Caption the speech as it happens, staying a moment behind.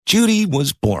Judy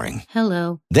was boring.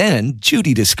 Hello. Then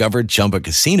Judy discovered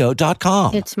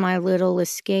ChumbaCasino.com. It's my little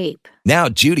escape. Now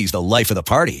Judy's the life of the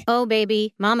party. Oh,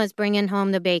 baby, mama's bringing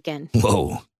home the bacon.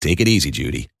 Whoa, take it easy,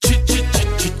 Judy.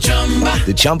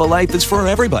 The Chumba life is for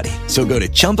everybody. So go to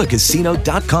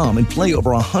ChumbaCasino.com and play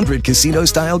over 100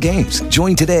 casino-style games.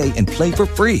 Join today and play for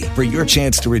free for your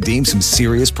chance to redeem some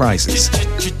serious prizes.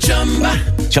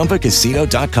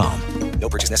 ChumbaCasino.com. No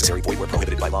purchase necessary. Void where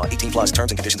prohibited by law. 18 plus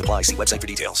terms and conditions apply. See website for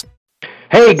details.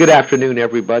 Hey, good afternoon,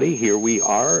 everybody. Here we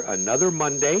are, another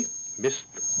Monday.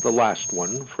 Missed the last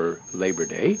one for Labor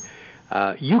Day.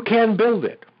 You Can Build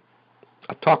It,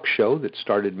 a talk show that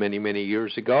started many, many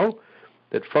years ago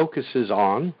that focuses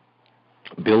on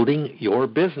building your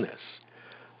business.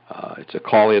 It's a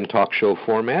call-in talk show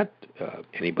format.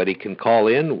 Anybody can call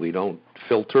in. We don't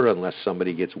filter unless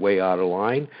somebody gets way out of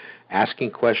line. Asking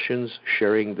questions,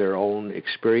 sharing their own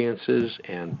experiences,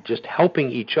 and just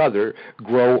helping each other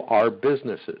grow our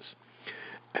businesses.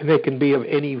 And they can be of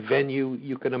any venue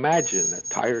you can imagine: a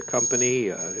tire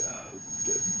company,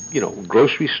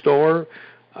 grocery store,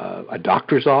 a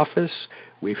doctor's office.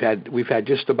 We've had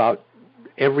just about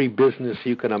every business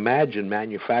you can imagine,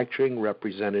 manufacturing,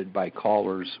 represented by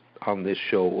callers on this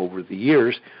show over the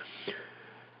years.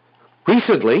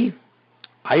 Recently,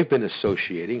 I've been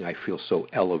associating, I feel so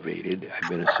elevated, I've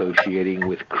been associating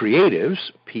with creatives,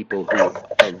 people who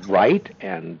write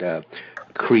and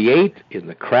create in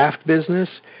the craft business,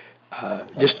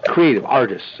 just creative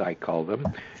artists, I call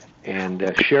them,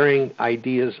 and sharing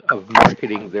ideas of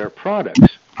marketing their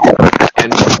products.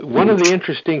 And one of the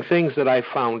interesting things that I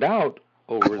found out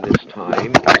over this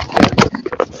time is that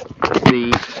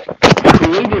the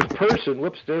creative person,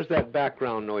 whoops, there's that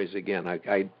background noise again.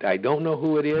 I don't know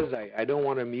who it is. I don't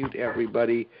want to mute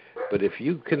everybody, but if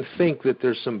you can think that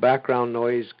there's some background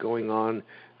noise going on,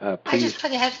 please.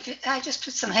 I just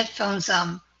put some headphones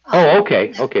on. Oh,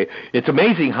 okay. It's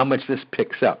amazing how much this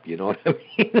picks up, you know what I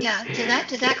mean? Yeah,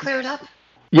 did that clear it up?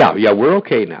 Yeah, we're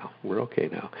okay now.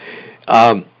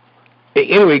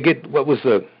 Anyway, what was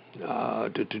the...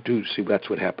 see, that's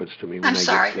what happens to me when I'm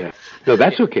sorry. No,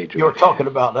 that's okay, George. You're talking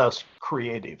about us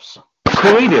creatives.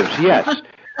 Creatives, yes.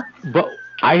 But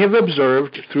I have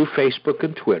observed through Facebook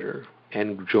and Twitter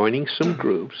and joining some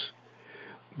groups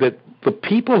that the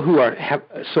people who have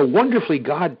so wonderfully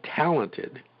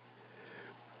God-talented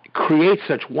create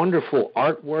such wonderful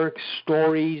artwork,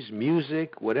 stories,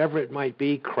 music, whatever it might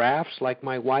be, crafts, like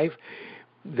my wife.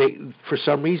 For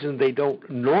some reason, they don't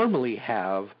normally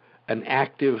have an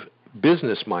active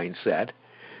business mindset,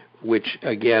 which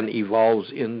again evolves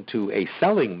into a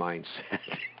selling mindset.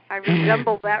 I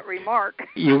resemble that remark.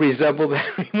 You resemble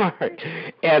that remark.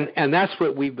 And that's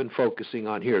what we've been focusing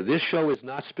on here. This show is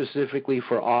not specifically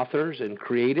for authors and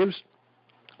creatives,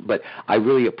 but I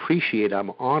really appreciate,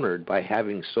 I'm honored by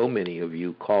having so many of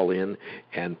you call in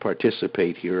and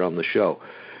participate here on the show.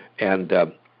 And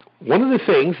one of the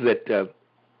things that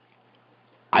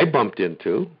I bumped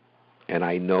into, and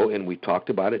I know, and we talked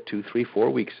about it 2, 3, 4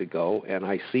 weeks ago, and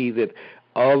I see that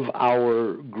of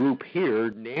our group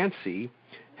here, Nancy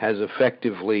has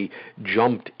effectively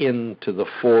jumped into the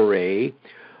foray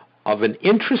of an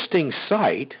interesting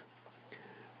site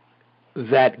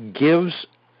that gives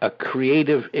a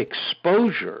creative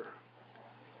exposure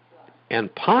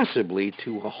and possibly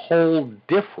to a whole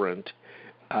different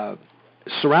a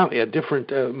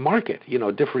different market,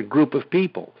 a different group of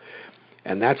people.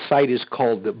 And that site is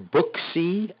called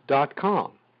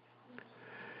Booksy.com.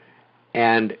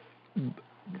 And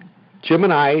Jim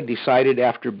and I decided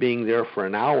after being there for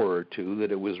an hour or two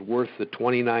that it was worth the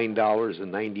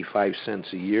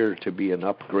 $29.95 a year to be an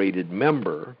upgraded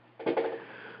member.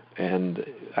 And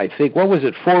I think,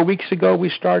 4 weeks ago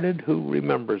we started? Who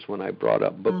remembers when I brought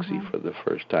up Booksy for the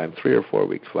first time? 3 or 4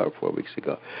 weeks, 4 weeks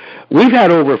ago. We've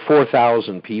had over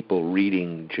 4,000 people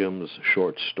reading Jim's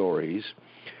short stories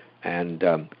and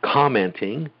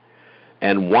commenting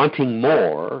and wanting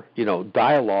more,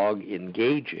 dialogue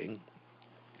engaging.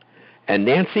 And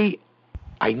Nancy,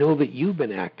 I know that you've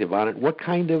been active on it. What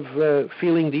kind of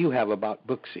feeling do you have about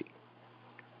Booksy?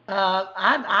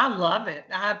 I love it.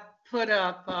 I put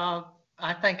up,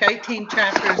 I think, 18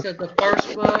 chapters of the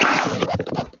first book,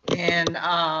 and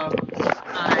I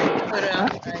put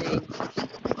up a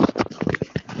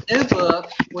new book,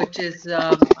 which is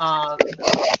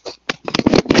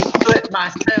Put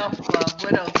Myself,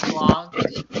 Widow's Blog,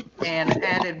 and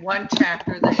added one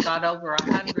chapter that got over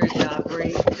 100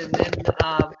 reads, and then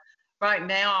right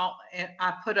now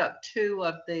I put up 2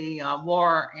 of the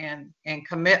War and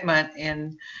Commitment,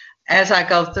 and as I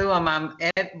go through them, I'm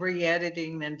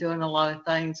re-editing and doing a lot of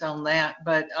things on that.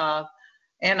 But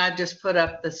and I just put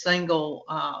up the single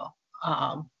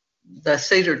the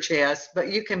cedar chest,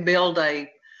 but you can build I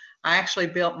actually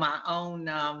built my own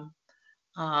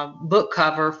book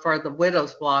cover for the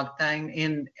Widow's Blog thing.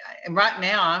 And right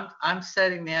now I'm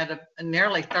sitting at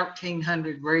nearly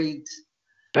 1,300 reads.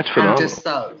 That's phenomenal. Just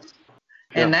those.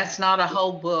 Yeah. And that's not a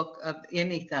whole book of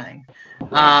anything.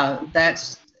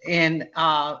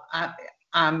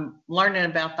 I'm learning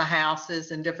about the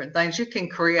houses and different things. You can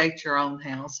create your own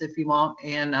house if you want.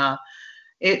 And I'm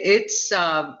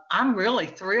really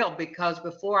thrilled because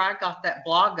before I got that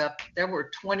blog up, there were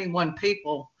 21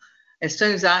 people. As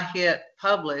soon as I hit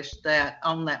publish that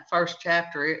on that first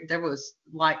chapter, there was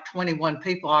like 21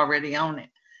 people already on it.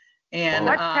 And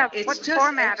what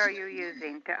format are you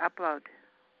using to upload?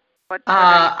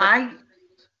 I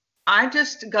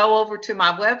just go over to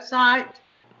my website,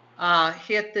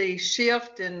 hit the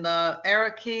shift and the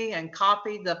arrow key and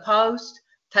copy the post,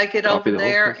 take it over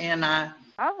there, and I.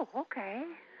 Oh, okay.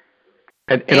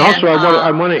 And also,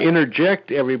 I want to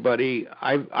interject, everybody.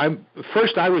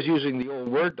 First I was using the old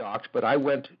Word docs, but I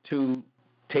went to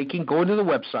going to the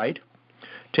website,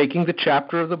 taking the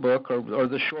chapter of the book or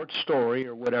the short story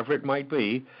or whatever it might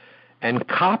be, and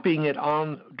copying it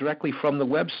on directly from the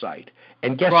website.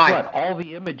 And guess what? All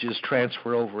the images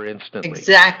transfer over instantly.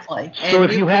 Exactly. So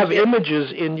if you have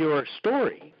images in your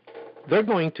story, they're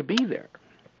going to be there.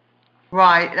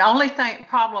 Right. The only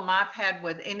problem I've had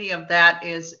with any of that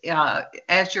is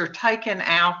as you're taking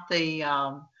out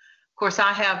of course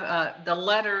I have the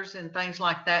letters and things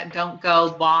like that don't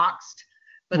go boxed,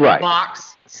 but the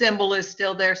box symbol is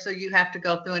still there. So you have to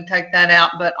go through and take that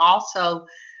out. But also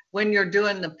when you're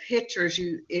doing the pictures,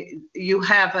 you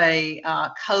have a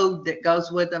code that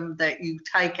goes with them that you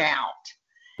take out.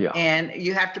 Yeah. And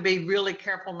you have to be really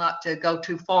careful not to go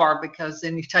too far because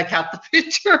then you take out the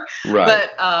picture. Right.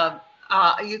 But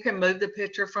you can move the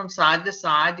picture from side to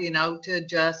side, to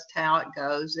adjust how it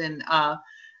goes. And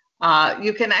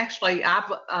you can actually,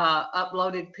 I've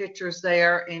uploaded pictures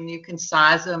there and you can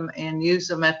size them and use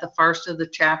them at the first of the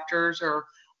chapters or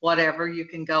whatever. You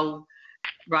can go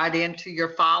right into your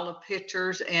file of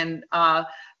pictures. And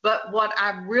but what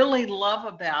I really love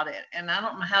about it, and I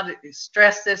don't know how to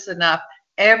stress this enough,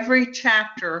 every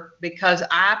chapter, because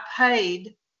I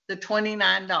paid the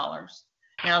 $29.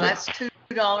 Now that's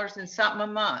 $2 and something a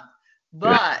month,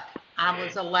 but I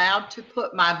was allowed to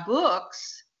put my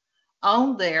books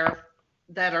on there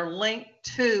that are linked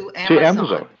to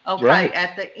Amazon. Okay, right.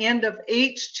 At the end of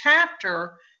each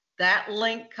chapter, that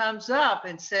link comes up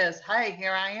and says, hey,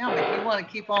 here I am. If you want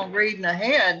to keep on reading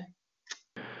ahead,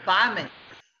 buy me.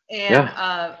 And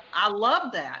I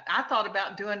love that. I thought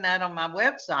about doing that on my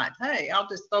website. Hey, I'll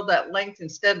just throw that link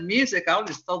instead of music. I'll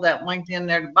just throw that link in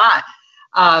there to buy.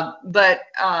 But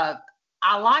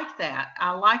I like that.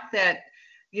 I like that,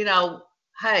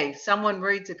 hey, someone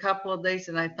reads a couple of these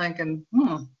and they're thinking,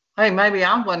 hey, maybe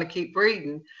I'm going to keep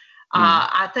reading.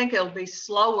 I think it'll be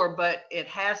slower, but it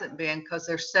hasn't been because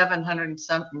there's 700 and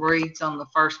something reads on the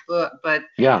first book. But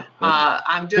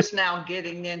I'm just now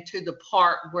getting into the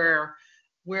part where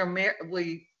the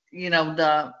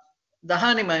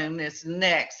honeymoon is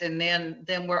next, and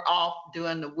then we're off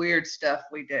doing the weird stuff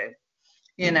we do,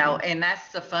 and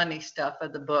that's the funny stuff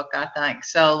of the book, I think.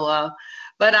 So,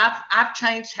 but I've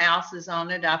changed houses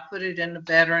on it. I put it in the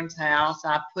veteran's house.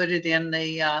 I put it in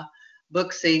the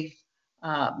Booksy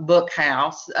book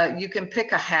house. You can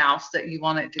pick a house that you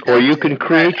want it to go to. Or you can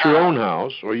create your own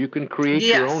house, or you can create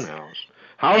your own house.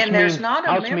 House means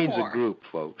a group,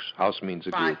 folks. House means a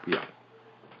group, yeah.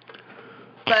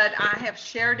 But I have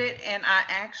shared it, and I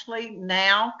actually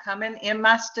now, coming in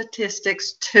my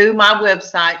statistics to my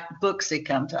website, Booksy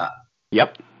comes up.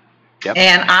 Yep.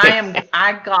 And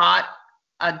I got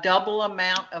a double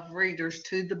amount of readers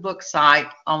to the book site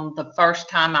on the first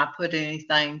time I put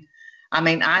anything. I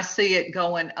mean, I see it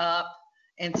going up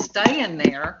and staying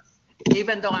there,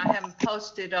 even though I haven't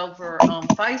posted over on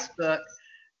Facebook.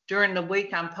 During the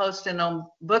week, I'm posting on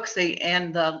Booksy,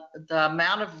 and the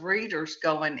amount of readers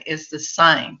going is the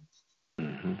same.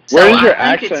 Mm-hmm. So where's your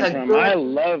accent from? I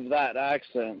love that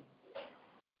accent.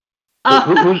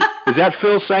 Is that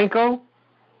Phil Sanko?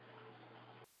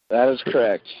 That is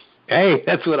correct. Hey,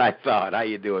 that's what I thought. How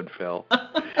you doing, Phil?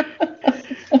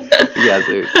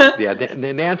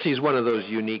 Nancy's one of those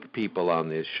unique people on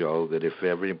this show that if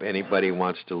anybody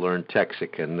wants to learn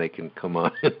Texican, they can come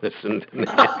on and listen to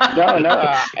Nancy.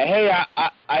 No. Hey,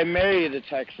 I married a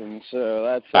Texan, so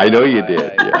that's. I know you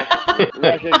did. I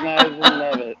recognize and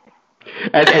love it.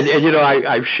 And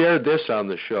I've shared this on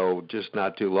the show just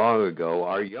not too long ago.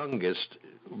 Our youngest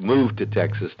moved to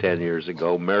Texas 10 years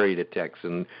ago, married a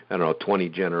Texan, 20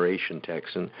 generation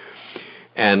Texan,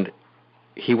 and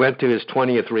he went to his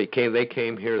 20th they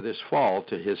came here this fall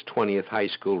to his 20th high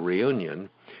school reunion,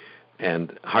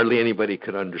 and hardly anybody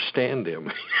could understand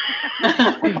him.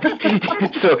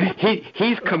 So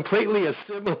he's completely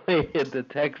assimilated the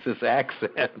Texas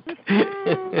accent.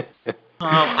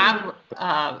 I'm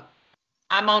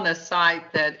on a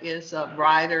site that is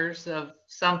writers of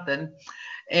something,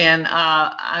 and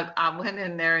I went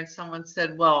in there and someone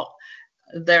said, well,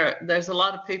 there's a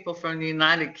lot of people from the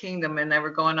United Kingdom, and they were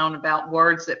going on about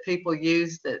words that people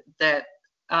use that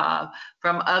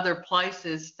from other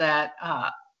places that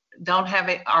don't have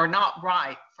it, are not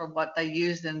right for what they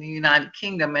use in the United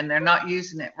Kingdom, and they're not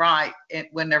using it right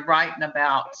when they're writing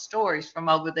about stories from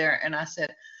over there. And I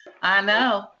said, I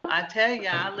know. I tell you,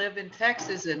 I live in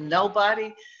Texas, and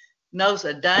nobody knows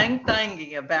a dang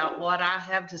thingy about what I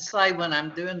have to say when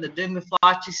I'm doing the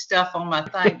Dumaflachi stuff on my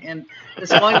thing. And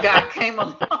this one guy came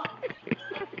along.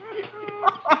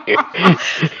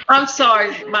 I'm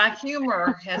sorry, my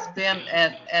humor has been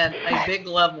at a big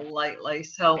level lately.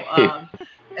 So,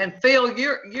 and Phil,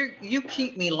 you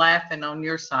keep me laughing on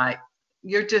your site.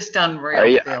 You're just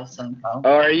unreal, Phil Simcoe.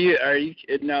 Oh, are you?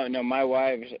 No. My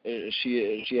wife,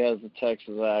 she has a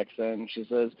Texas accent. She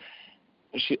says,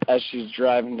 as she's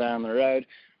driving down the road,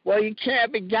 well, you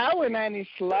can't be going any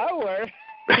slower.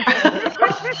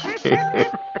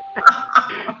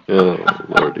 Oh,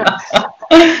 Lordy.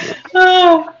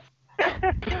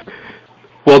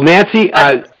 Well, Nancy,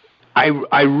 I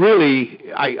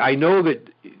know that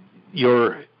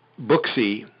your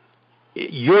Booksy,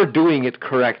 you're doing it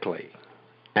correctly.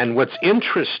 And what's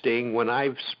interesting, when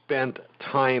I've spent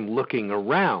time looking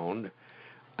around,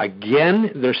 again,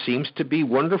 there seems to be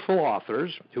wonderful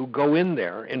authors who go in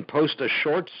there and post a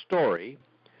short story,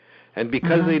 and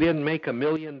because they didn't make $1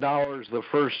 million the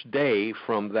first day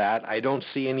from that, I don't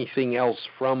see anything else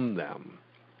from them.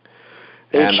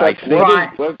 And Chuck,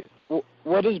 I think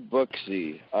what is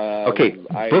Booksy? Okay,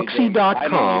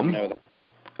 Booksy.com.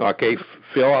 Okay,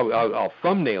 Phil, I'll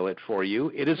thumbnail it for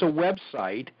you. It is a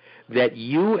website that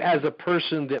you, as a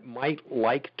person that might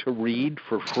like to read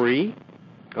for free,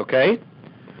 okay,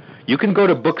 you can go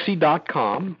to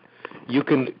Booksy.com. You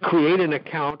can create an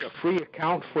account, a free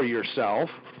account for yourself,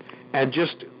 and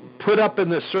just put up in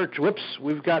the search. Whoops,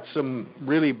 we've got some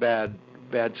really bad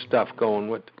stuff going.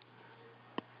 What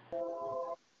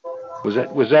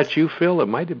was that? You, Phil? It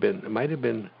might have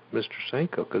been Mr.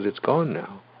 Sanko, because it's gone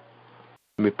now.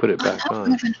 Let me put it back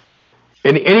on.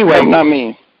 Anyway, not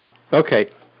me. Okay.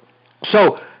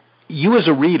 So, you as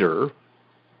a reader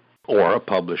or a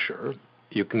publisher,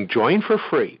 you can join for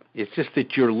free. It's just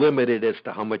that you're limited as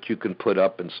to how much you can put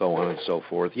up and so on and so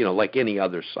forth, like any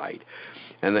other site.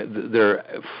 And they're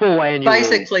full annual...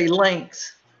 Basically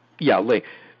links. Yeah, link.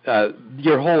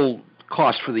 Your whole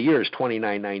cost for the year is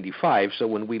 $29.95, so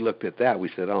when we looked at that,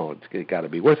 we said, oh, it's got to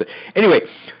be worth it. Anyway,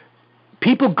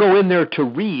 people go in there to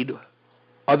read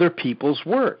other people's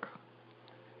work.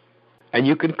 And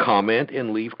you can comment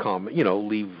and leave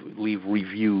leave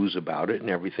reviews about it and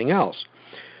everything else.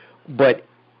 But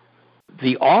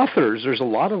the authors, there's a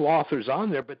lot of authors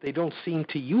on there, but they don't seem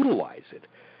to utilize it.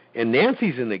 And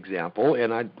Nancy's an example,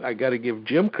 and I got to give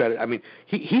Jim credit. I mean,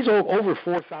 he's over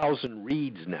 4,000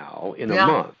 reads now in a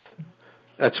month.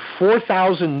 That's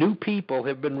 4,000 new people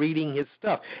have been reading his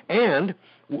stuff. And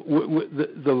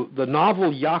the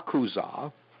novel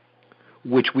Yakuza,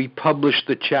 which we published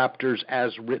the chapters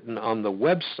as written on the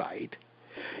website,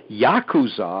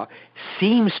 Yakuza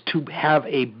seems to have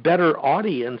a better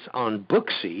audience on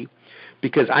Booksy,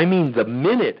 because, the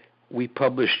minute we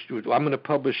published, I'm going to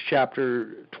publish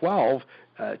chapter 12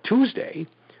 Tuesday,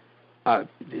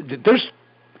 there's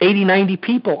 80, 90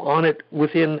 people on it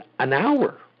within an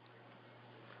hour.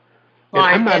 And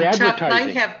I'm not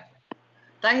advertising. Chuck,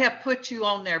 they have put you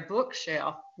on their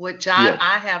bookshelf, which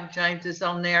I have James's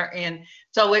on there, and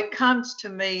so it comes to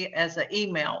me as an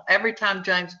email every time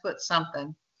James puts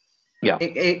something. Yeah,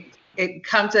 it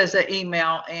comes as an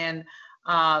email, and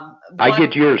I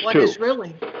get yours what too. What is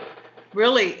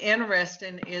really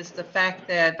interesting is the fact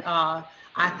that I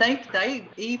think they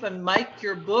even make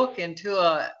your book into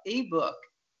a ebook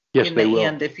in the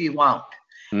end if you want.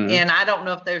 Mm-hmm. And I don't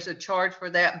know if there's a charge for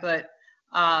that, but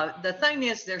the thing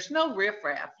is, there's no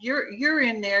riffraff. You're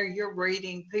in there, you're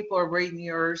reading, people are reading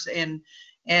yours, and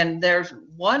there's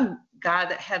one guy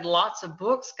that had lots of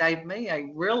books gave me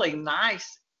a really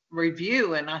nice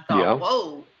review, and I thought,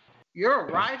 whoa, you're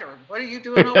a writer. What are you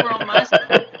doing over on my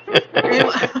stuff?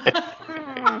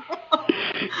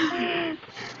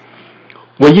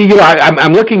 Well,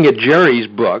 I'm looking at Jerry's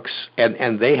books,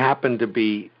 and they happen to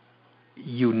be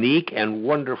unique and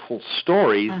wonderful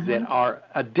stories that are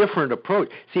a different approach.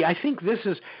 See, I think this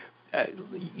is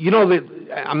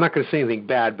I'm not going to say anything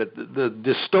bad, but the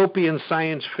dystopian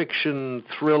science fiction,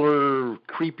 thriller,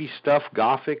 creepy stuff,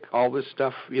 gothic, all this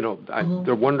stuff,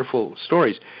 they're wonderful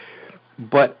stories.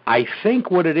 But I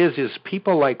think what it is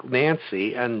people like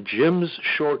Nancy and Jim's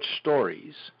short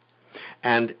stories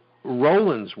and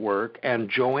Roland's work and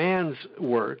Joanne's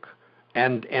work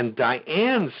and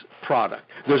Diane's product.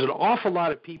 There's an awful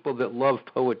lot of people that love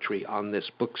poetry on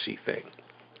this Booksy thing.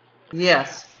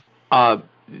 Yes.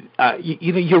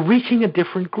 You're reaching a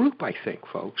different group, I think,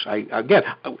 folks.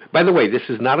 By the way, this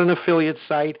is not an affiliate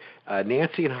site.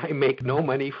 Nancy and I make no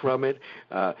money from it,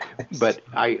 but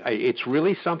it's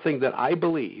really something that I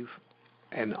believe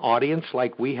an audience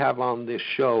like we have on this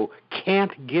show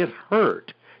can't get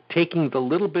hurt taking the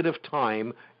little bit of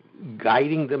time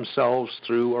guiding themselves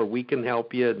through, or we can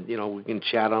help you, we can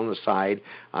chat on the side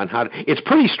on how to, it's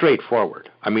pretty straightforward.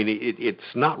 I mean, it's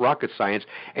not rocket science.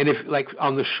 And if, like,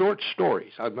 on the short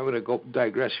stories, I'm going to go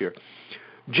digress here.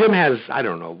 Jim has,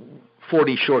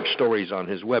 40 short stories on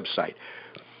his website.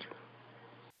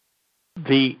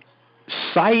 The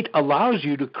site allows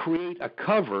you to create a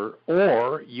cover,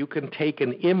 or you can take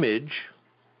an image,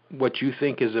 what you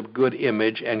think is a good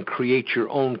image, and create your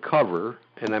own cover.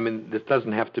 And this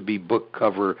doesn't have to be book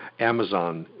cover,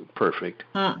 Amazon perfect.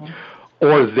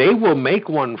 Or they will make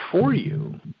one for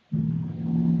you.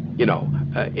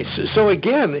 So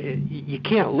again, you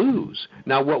can't lose.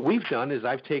 Now, what we've done is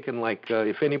I've taken,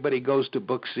 if anybody goes to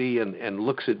Booksy and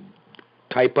looks at,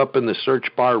 type up in the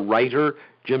search bar writer,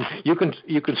 Jim, you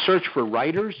can search for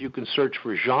writers, you can search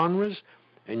for genres,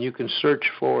 and you can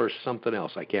search for something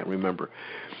else. I can't remember.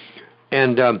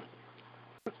 And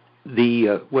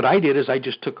what I did is I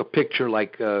just took a picture,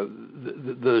 like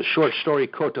the short story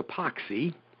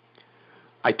Cotopaxi.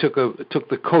 I took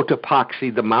the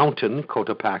Cotopaxi, the mountain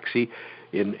Cotopaxi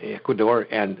in Ecuador,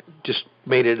 and just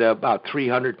made it about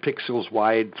 300 pixels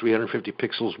wide, 350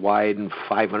 pixels wide, and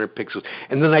 500 pixels.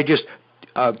 And then I just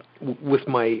with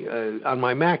my on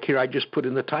my Mac here, I just put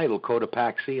in the title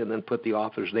Cotopaxi, and then put the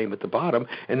author's name at the bottom,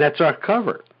 and that's our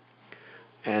cover.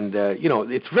 And,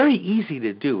 it's very easy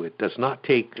to do. It does not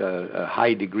take a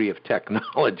high degree of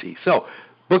technology. So,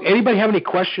 anybody have any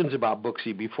questions about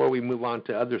Booksy before we move on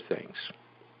to other things?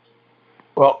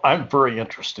 Well, I'm very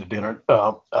interested in it.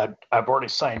 I've already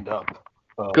signed up.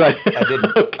 Good.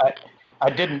 I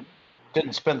didn't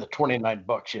spend the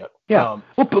 $29 yet. Yeah.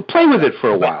 Play with it for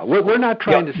a while. We're not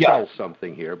trying to sell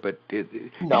something here, but you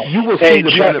will see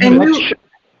the benefits.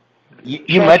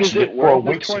 You mentioned it 4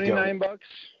 weeks ago. $29?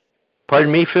 Pardon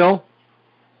me, Phil?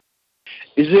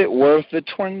 Is it worth the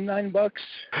 $29?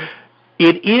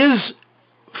 It is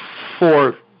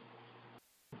for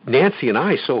Nancy and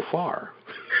I so far.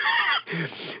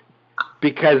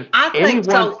 Because I think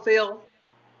so, Phil.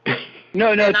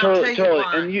 No,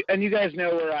 totally. And you guys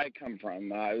know where I come from.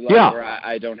 Where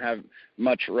I don't have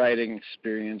much writing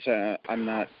experience. I'm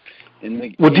not in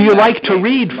the. Well, do you like to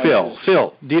read, Phil?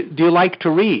 Phil, do you like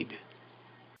to read?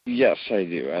 Yes, I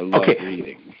do. I love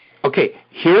reading. Okay,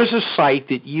 here's a site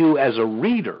that you, as a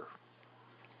reader,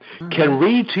 can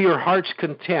read to your heart's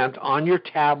content on your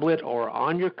tablet or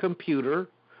on your computer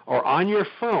or on your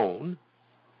phone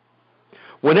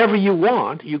whenever you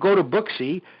want. You go to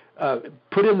Booksy,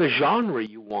 put in the genre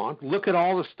you want, look at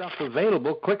all the stuff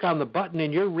available, click on the button,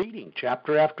 and you're reading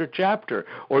chapter after chapter,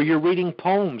 or you're reading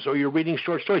poems, or you're reading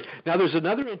short stories. Now, there's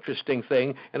another interesting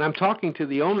thing, and I'm talking to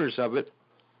the owners of it.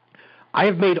 I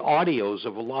have made audios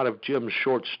of a lot of Jim's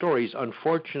short stories.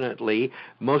 Unfortunately,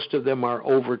 most of them are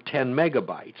over 10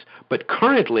 megabytes. But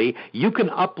currently, you can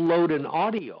upload an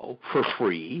audio for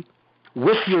free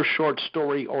with your short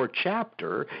story or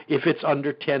chapter if it's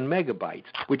under 10 megabytes,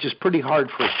 which is pretty hard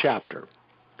for a chapter.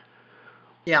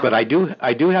 Yeah. But I do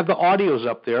have the audios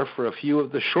up there for a few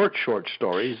of the short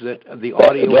stories that the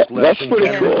audio is less than 10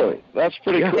 megabytes. That's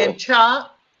pretty cool. And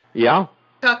Chuck? Yeah?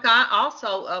 Chuck, I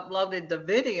also uploaded the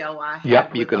video I had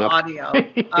you with can the audio.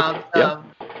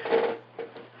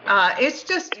 It's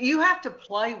just, you have to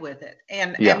play with it.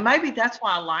 And maybe that's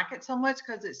why I like it so much,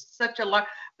 because it's such a lot.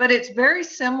 But it's very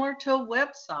similar to a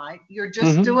website. You're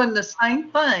just doing the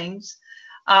same things.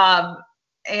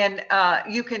 And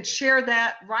you can share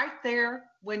that right there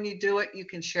when you do it. You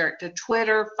can share it to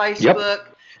Twitter, Facebook,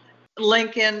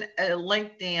 LinkedIn.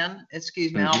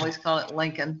 Excuse me, I always call it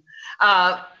Lincoln.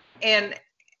 And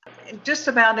just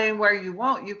about anywhere you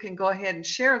want, you can go ahead and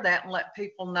share that and let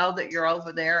people know that you're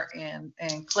over there and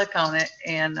click on it.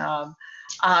 And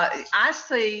I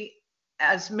see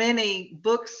as many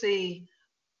Booksy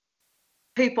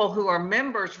people who are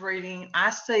members reading,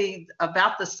 I see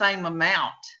about the same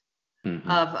amount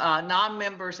of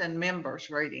non-members and members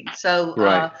reading. So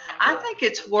Right. I think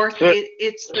it's worth So- it.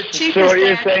 It's the cheapest So what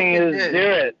you're ad saying you is can do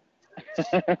it.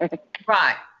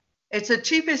 Right. It's the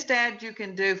cheapest ad you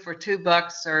can do for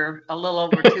 $2 or a little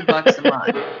over $2 a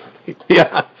month.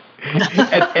 Yeah.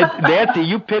 And Nancy,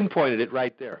 you pinpointed it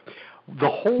right there. The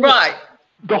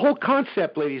whole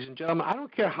concept, ladies and gentlemen, I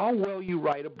don't care how well you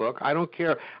write a book. I don't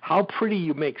care how pretty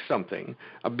you make something,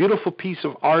 a beautiful piece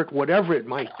of art, whatever it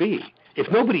might be. If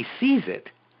nobody sees it,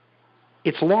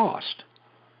 it's lost.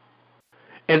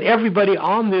 And everybody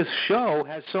on this show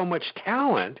has so much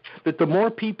talent that the more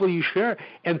people you share,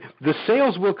 and the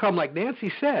sales will come, like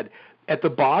Nancy said, at the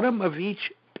bottom of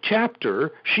each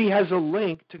chapter, she has a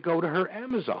link to go to her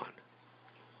Amazon.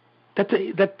 That's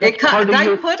part of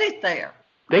They put it there.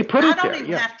 They put it there. I don't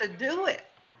even have to do it.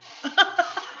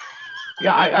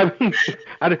 Yeah, I mean,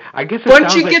 I guess it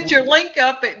once sounds you like get your link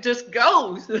up, it just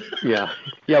goes. Yeah.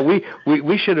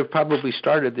 We should have probably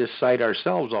started this site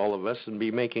ourselves, all of us, and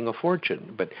be making a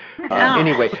fortune. But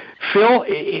anyway, Phil,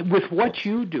 with what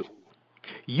you do,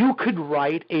 you could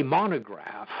write a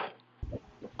monograph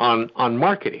on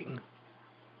marketing,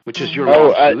 which is your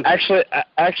lawsuit.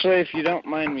 Actually, if you don't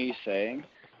mind me saying,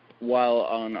 while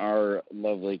on our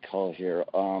lovely call here,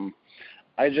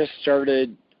 I just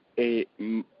started a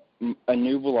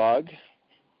new blog.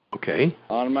 Okay.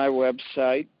 On my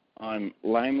website on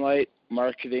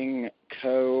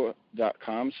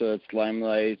limelightmarketingco.com, so it's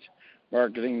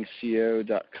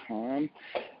limelightmarketingco.com,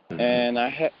 and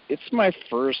it's my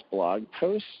first blog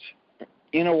post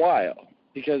in a while,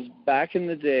 because back in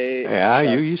the day,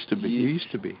 you used to be.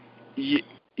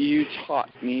 You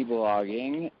taught me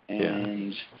blogging,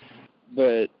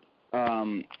 but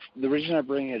the reason I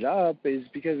bring it up is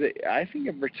because I think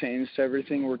it pertains to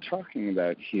everything we're talking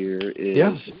about here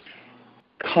is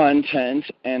content,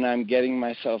 and I'm getting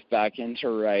myself back into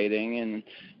writing. And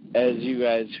as you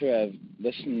guys who have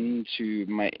listened to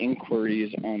my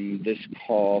inquiries on this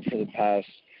call for the past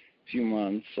few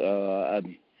months,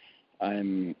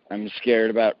 I'm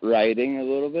scared about writing a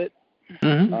little bit.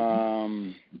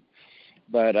 Mm-hmm.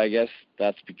 But I guess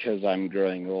that's because I'm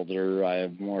growing older. I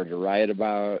have more to write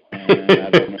about, and I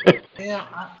don't know. Yeah,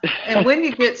 and when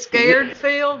you get scared,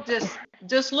 Phil,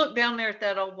 just look down there at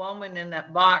that old woman in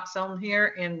that box on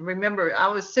here, and remember, I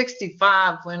was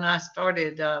 65 when I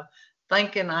started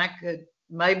thinking I could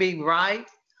maybe write.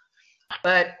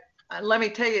 But let me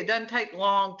tell you, it doesn't take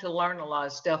long to learn a lot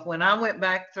of stuff. When I went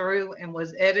back through and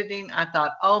was editing, I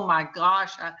thought, oh my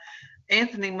gosh,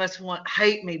 Anthony must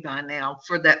hate me by now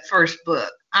for that first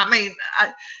book. I mean,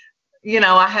 I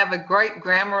have a great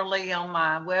Grammarly on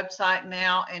my website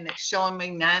now, and it's showing me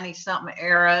 90-something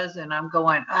eras, and I'm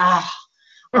going, well,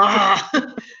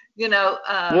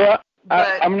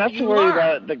 I'm not so worried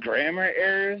about the grammar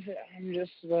errors. I'm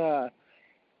just, I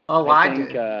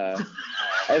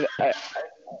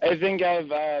think I've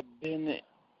been,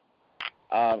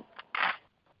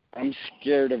 I'm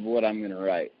scared of what I'm going to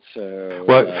write. So,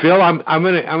 Phil, I'm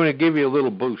gonna give you a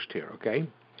little boost here, okay?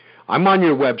 I'm on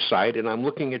your website and I'm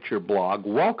looking at your blog.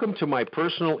 Welcome to my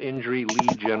personal injury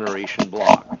lead generation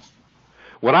blog.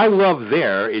 What I love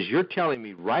there is you're telling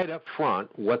me right up front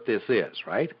what this is,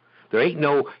 right? There ain't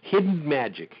no hidden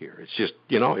magic here. It's just,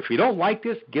 if you don't like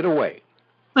this, get away.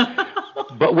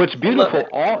 But what's beautiful,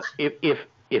 if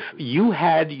you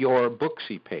had your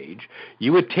Booksy page,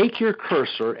 you would take your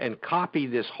cursor and copy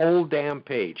this whole damn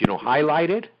page. Highlight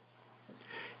it,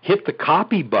 hit the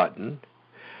copy button.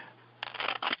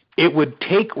 It would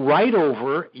take right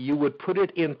over. You would put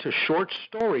it into short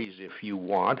stories if you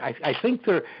want. I think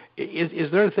there is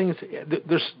there things.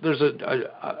 There's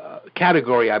a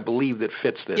category I believe that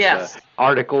fits this. Yes.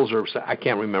 Articles, or I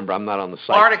can't remember. I'm not on the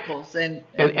site. Articles and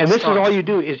this is all you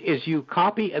do is you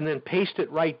copy and then paste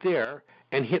it right there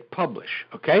and hit publish.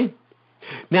 Okay.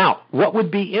 Now, what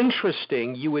would be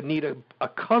interesting? You would need a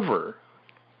cover.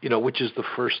 Which is the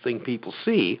first thing people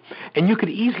see, and you could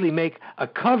easily make a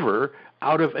cover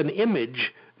out of an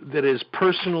image that is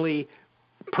personal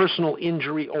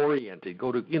injury oriented.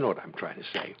 Go to, what I'm trying to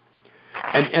say,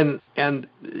 and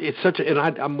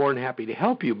it's I'm more than happy to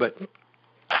help you. But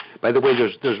by the way,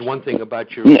 there's one thing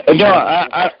about your.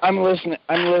 I'm listening.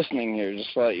 I'm listening here,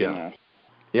 just to let you know.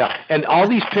 Yeah, and all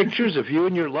these pictures of you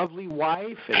and your lovely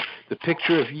wife, and the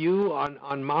picture of you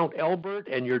on Mount Elbert,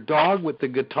 and your dog with the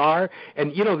guitar.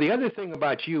 And, the other thing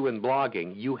about you and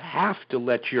blogging, you have to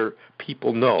let your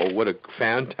people know what a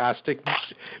fantastic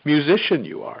musician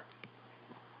you are.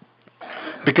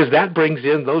 Because that brings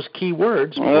in those key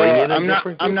words. I'm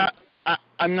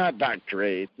not that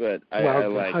great, but I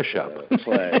like hush up.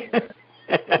 Play.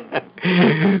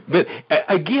 But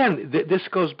again, this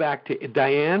goes back to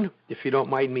Diane, if you don't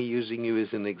mind me using you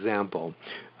as an example.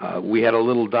 We had a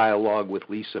little dialogue with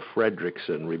Lisa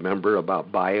Fredrickson, remember,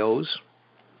 about bios?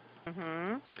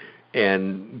 Mm-hmm.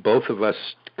 And both of us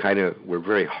kind of were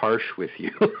very harsh with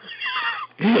you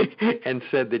and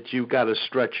said that you've got to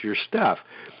stretch your stuff.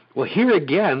 Well, here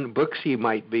again, Booksy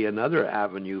might be another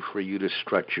avenue for you to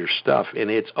stretch your stuff, and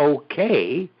it's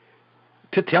okay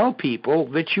to tell people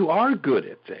that you are good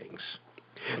at things.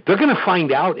 They're going to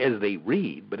find out as they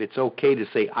read, but it's okay to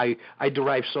say, I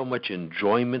derive so much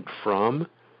enjoyment from,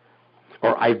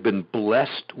 or I've been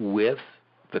blessed with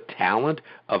the talent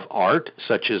of art,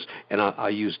 such as, and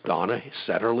I'll use Donna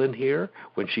Setterlin here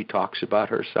when she talks about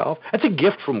herself. That's a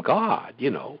gift from God,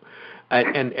 you know.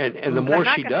 And the more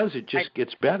she does, it just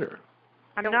gets better.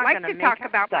 I'm not going to talk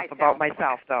about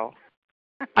myself, though.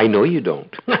 I know you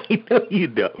don't. I know you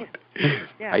don't.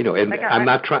 Yeah. I know, and I'm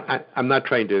not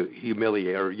trying to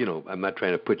humiliate, or I'm not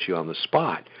trying to put you on the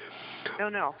spot.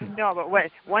 No. But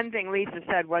one thing Lisa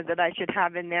said was that I should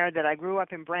have in there that I grew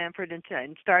up in Brantford and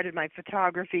started my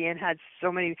photography and had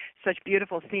such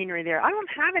beautiful scenery there. I don't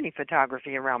have any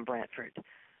photography around Brantford.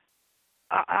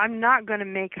 I'm not going to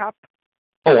make up.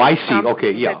 Oh, I see.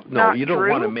 Okay, yeah. No, you don't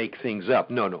true. want to make things up.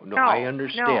 No. I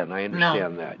understand. No. I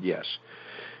understand that. Yes.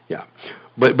 Yeah.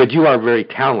 But you are very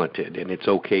talented, and it's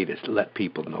okay to let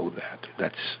people know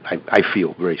that. I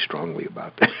feel very strongly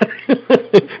about that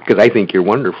because I think you're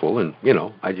wonderful, and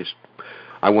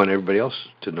I want everybody else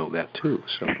to know that too.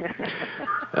 So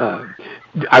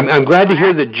I'm glad to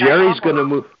hear that Jerry's going to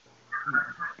move.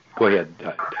 Go ahead.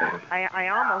 I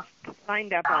almost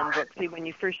signed up on Booksy when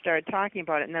you first started talking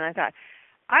about it, and then I thought,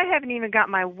 I haven't even got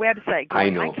my website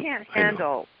going. I can't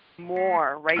handle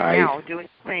more now doing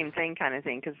the same thing kind of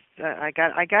thing because I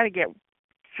got to get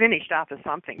finished off of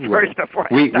something first before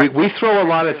I start. We throw a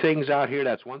lot of things out here.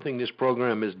 That's one thing this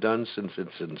program has done since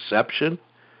its inception,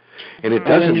 and it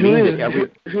doesn't mean that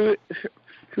every.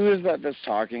 Who is that's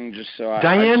talking? Just so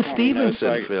Diane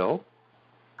Stevenson, Phil.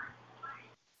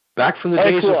 Back from the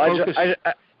days of Focus. I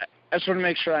just want to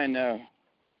make sure I know.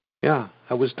 Yeah,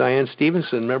 that was Diane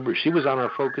Stevenson. Remember, she was on our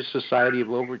Focus Society of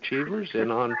Overachievers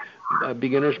and on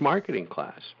Beginner's Marketing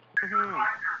class. Mm-hmm.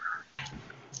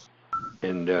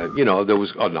 And, there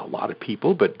was not a lot of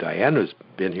people, but Diane has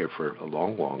been here for a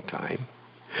long, long time.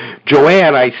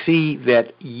 Joanne, I see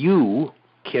that you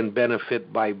can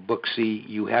benefit by Booksy.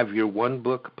 You have your one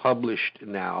book published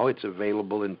now. It's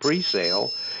available in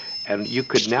pre-sale. And you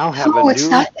could now have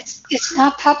it's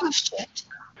not published yet.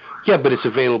 Yeah, but it's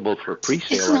available for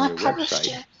pre-sale on your website.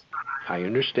 Yet. I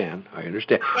understand. Yeah,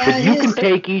 but you can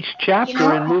take each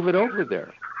chapter and move it over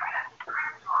there.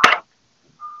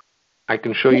 I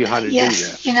can show you how to do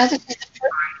that.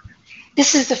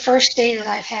 This is the first day that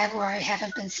I've had where I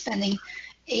haven't been spending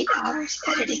 8 hours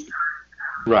editing.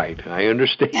 Right, I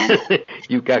understand.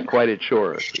 You've got quite a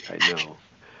chore, I know.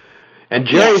 And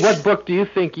Jerry, what book do you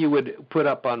think you would put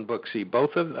up on Booksy?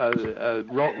 Both of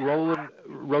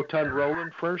Rotund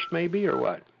Roland first, maybe, or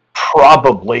what?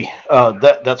 Probably.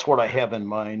 That's what I have in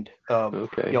mind.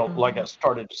 Okay. Like I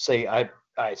started to say, I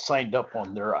signed up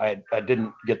on there. I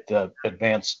didn't get the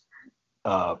advanced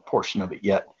portion of it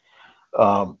yet.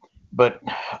 But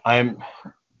I'm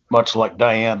much like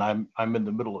Diane. I'm in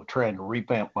the middle of trying to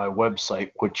revamp my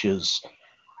website, which is,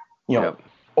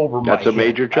 over my head. That's a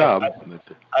major job.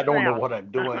 I don't know what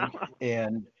I'm doing,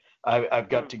 and I've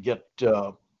got to get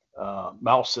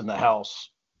Mouse in the House,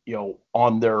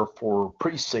 on there for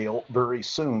pre-sale very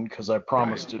soon because I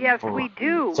promised it for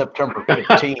September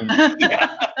 15th.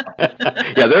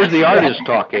 Yeah, there's the artist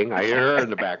talking. I hear her in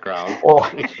the background.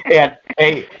 Well, and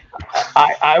hey,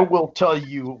 I will tell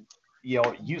you,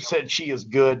 you said she is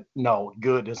good. No,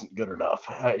 good isn't good enough.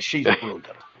 She's brilliant.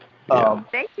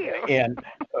 Thank you. And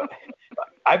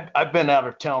I've been out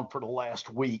of town for the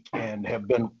last week and have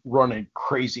been running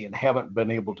crazy and haven't been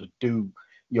able to do,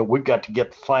 we've got to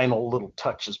get the final little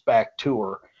touches back to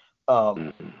her.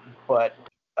 But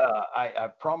I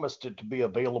promised it to be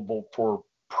available for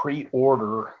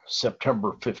pre-order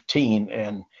September 15,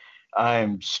 and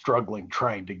I'm struggling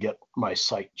trying to get my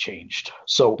site changed.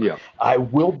 So I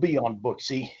will be on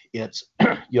Booksy. It's,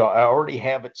 I already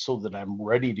have it so that I'm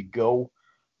ready to go.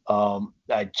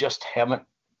 I just haven't.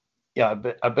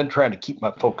 I've been trying to keep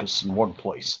my focus in one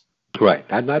place. Right,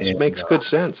 and that makes good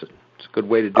sense. It's a good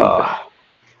way to do that.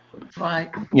 Right.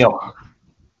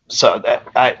 So that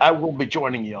I will be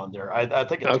joining you on there. I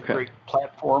think it's a great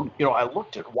platform. I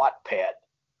looked at Wattpad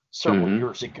several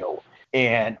years ago,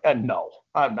 and no,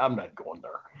 I'm not going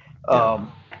there.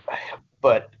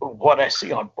 But what I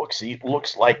see on Booksy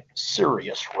looks like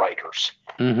serious writers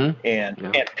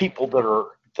and people that are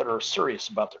that are serious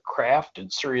about their craft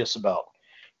and serious about,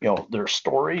 their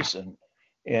stories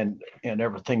and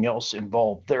everything else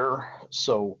involved there.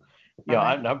 So,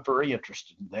 I'm very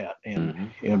interested in that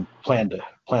and plan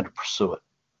to pursue it.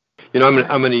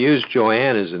 I'm going to use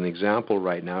Joanne as an example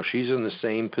right now. She's in the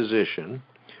same position.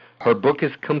 Her book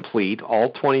is complete. All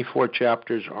 24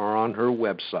 chapters are on her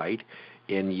website.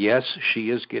 And yes, she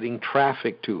is getting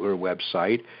traffic to her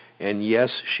website. And yes,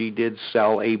 she did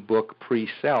sell a book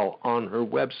pre-sale on her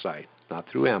website, not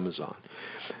through Amazon.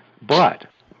 But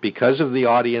because of the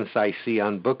audience I see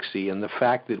on Booksy and the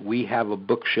fact that we have a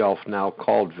bookshelf now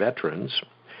called Veterans,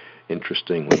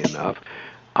 interestingly enough,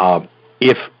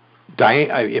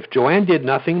 if Joanne did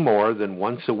nothing more than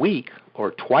once a week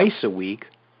or twice a week,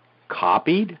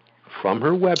 copied from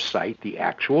her website the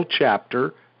actual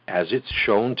chapter as it's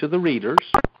shown to the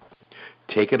readers,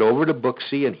 take it over to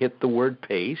Booksy and hit the word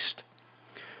paste,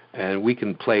 and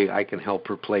I can help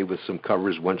her play with some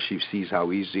covers once she sees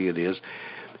how easy it is.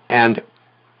 And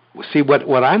see,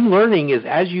 what I'm learning is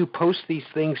as you post these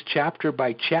things chapter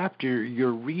by chapter,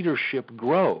 your readership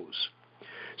grows.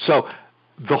 So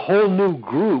the whole new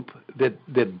group that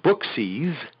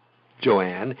Booksees,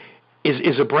 Joanne,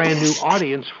 is a brand new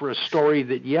audience for a story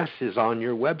that, yes, is on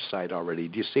your website already.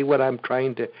 Do you see what I'm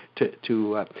trying to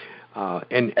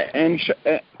and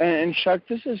Chuck,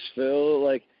 this is Phil.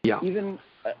 Like, even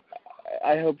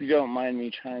I hope you don't mind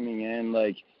me chiming in.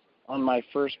 Like, on my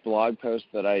first blog post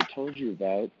that I told you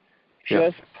about,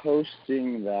 just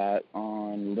posting that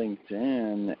on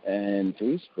LinkedIn and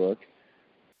Facebook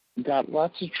got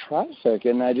lots of traffic,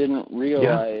 and I didn't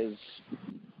realize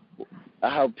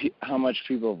how much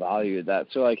people valued that.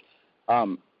 So, like,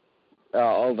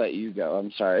 I'll let you go.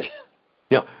 I'm sorry.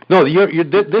 Yeah, no, you're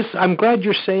this. I'm glad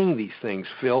you're saying these things,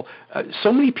 Phil.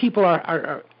 So many people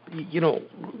are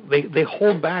they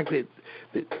hold back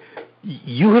that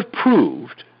you have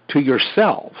proved to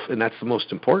yourself, and that's the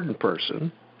most important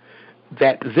person,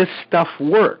 that this stuff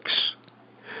works.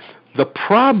 The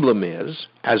problem is,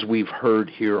 as we've heard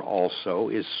here also,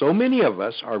 is so many of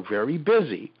us are very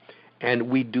busy, and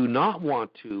we do not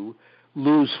want to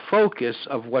lose focus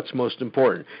of what's most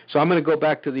important. So I'm going to go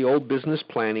back to the old business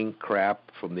planning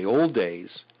crap from the old days,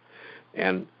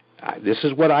 and this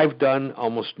is what I've done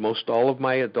most all of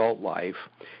my adult life,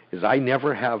 is I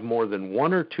never have more than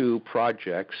one or two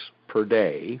projects per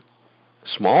day,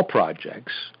 small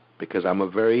projects, because I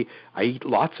eat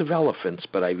lots of elephants,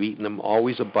 but I've eaten them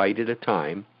always a bite at a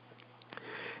time,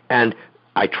 and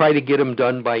I try to get them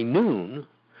done by noon,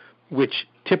 which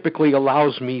typically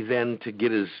allows me then to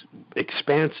get as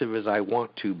expansive as I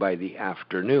want to by the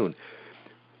afternoon.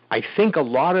 I think a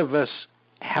lot of us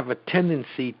have a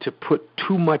tendency to put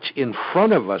too much in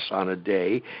front of us on a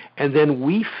day, and then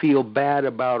we feel bad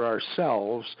about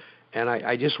ourselves. And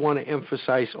I just want to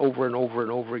emphasize over and over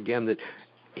and over again that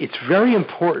it's very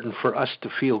important for us to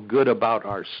feel good about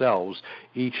ourselves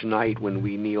each night when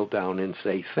we kneel down and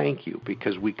say thank you,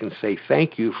 because we can say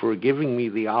thank you for giving me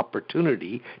the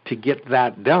opportunity to get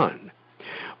that done.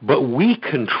 But we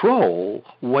control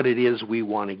what it is we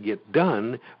want to get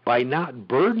done by not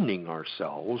burdening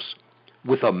ourselves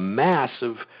with a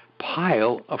massive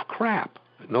pile of crap.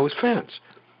 No offense.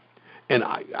 And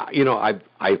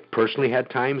I personally had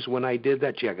times when I did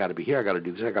that. Gee, I got to be here. I got to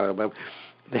do this.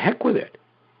 The heck with it.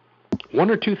 One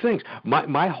or two things.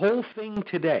 My whole thing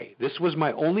today, this was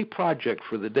my only project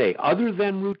for the day, other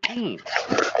than routine.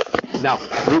 Now,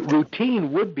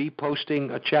 routine would be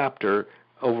posting a chapter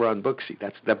over on Booksy.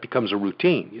 That becomes a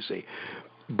routine, you see.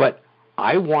 But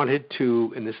I wanted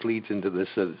to, and this leads into this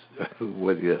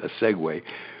with a segue,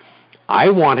 I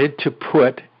wanted to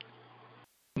put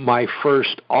my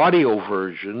first audio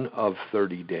version of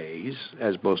 30 Days.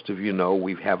 As most of you know,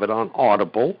 we have it on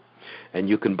Audible, and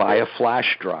you can buy a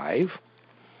flash drive.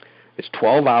 It's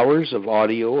 12 hours of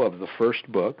audio of the first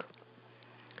book.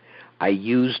 I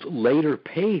used Later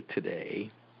Pay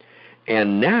today,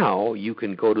 and now you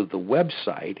can go to the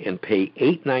website and pay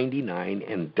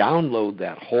 $8.99 and download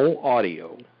that whole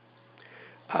audio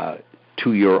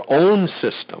to your own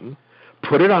system.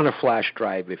 Put it on a flash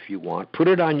drive if you want. Put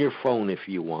it on your phone if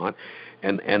you want,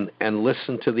 and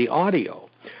listen to the audio.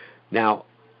 Now,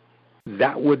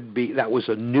 that was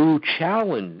a new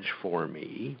challenge for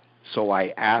me, so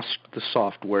I asked the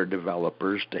software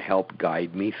developers to help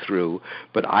guide me through.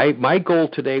 But my goal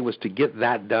today was to get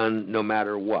that done no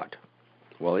matter what.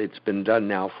 Well, it's been done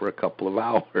now for a couple of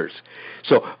hours.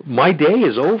 So my day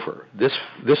is over.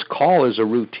 This call is a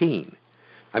routine.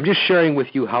 I'm just sharing with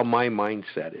you how my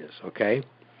mindset is, okay?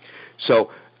 So,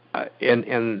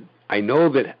 and I know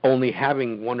that only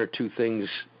having one or two things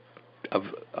of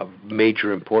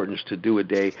major importance to do a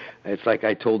day. It's like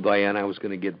I told Diane I was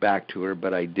going to get back to her,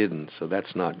 but I didn't, so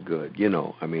that's not good.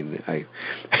 I mean,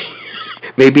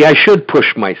 maybe I should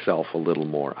push myself a little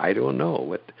more. I don't know.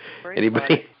 What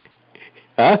anybody?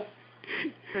 Huh?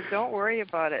 So don't worry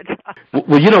about it.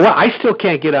 Well, you know what? I still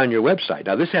can't get on your website.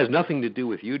 Now, this has nothing to do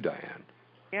with you, Diane.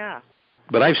 Yeah.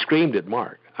 But I've screamed at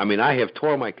Mark. I mean, I have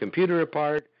tore my computer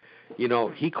apart.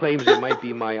 He claims it might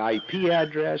be my IP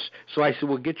address. So I said,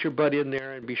 well, get your butt in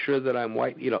there and be sure that I'm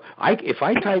white. If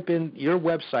I type in your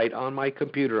website on my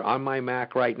computer, on my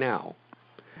Mac right now,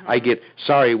 I get,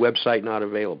 sorry, website not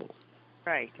available.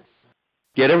 Right.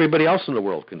 Yet everybody else in the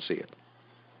world can see it.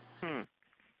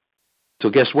 So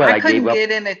guess what? I couldn't gave up.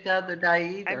 get in it the other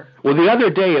day either. Well, the other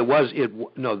day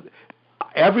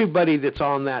everybody that's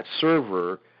on that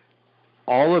server,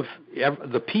 all of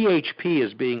the PHP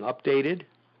is being updated.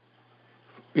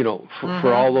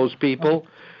 For all those people.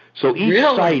 So each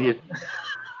site is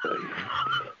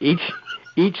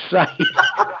each site.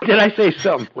 Did I say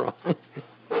something wrong?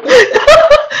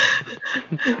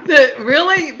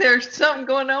 Really? There's something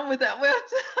going on with that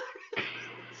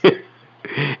website?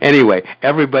 Anyway,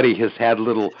 everybody has had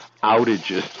little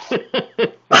outages.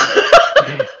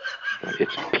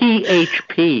 It's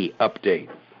PHP update.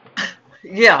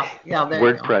 Yeah.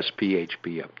 WordPress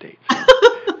PHP update.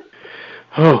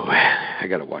 Oh, I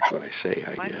got to watch what I say,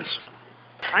 I guess.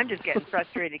 I'm just getting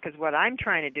frustrated because what I'm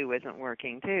trying to do isn't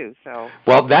working, too. So.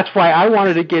 Well, that's why I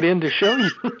wanted to get in to show you.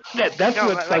 That's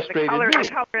what frustrated me. The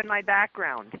color in my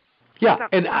background. Yeah,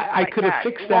 and I could have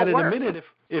fixed that in a minute.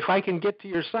 If I can get to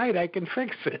your site, I can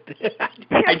fix it.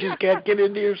 I just can't get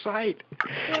into your site.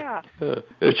 Yeah.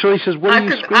 Shirley says, what are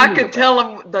you screaming I could about? tell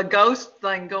them the ghost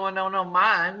thing going on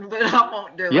mine, but I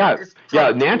won't do it.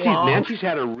 Yeah. Nancy's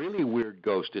had a really weird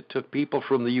ghost. It took people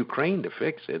from the Ukraine to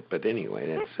fix it, but anyway,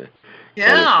 that's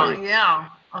yeah.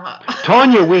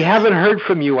 Tanya, we haven't heard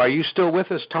from you. Are you still with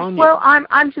us, Tanya? Well,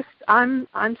 I'm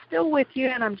still with you,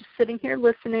 and I'm just sitting here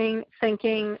listening,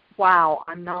 thinking, wow,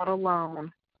 I'm not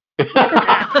alone. I've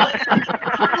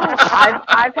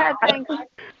had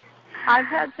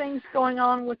things going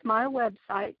on with my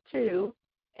website too,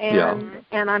 and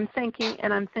I'm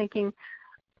thinking,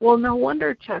 well, no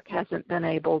wonder Chuck hasn't been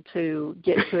able to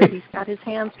get to it. He's got his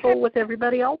hands full with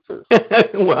everybody else's.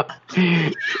 Well,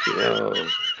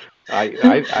 I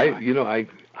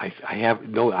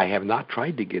have not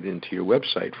tried to get into your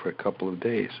website for a couple of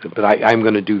days, but I'm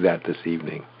going to do that this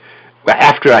evening.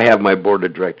 After I have my board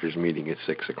of directors meeting at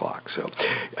 6:00, so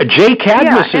Jay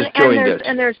Cadmus has joined us.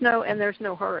 And there's no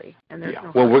hurry.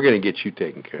 Well, we're going to get you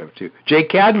taken care of too. Jay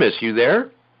Cadmus, you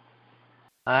there?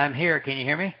 I'm here. Can you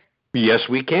hear me? Yes,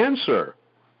 we can, sir.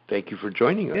 Thank you for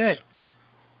joining us. Good.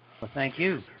 Well, thank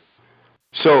you.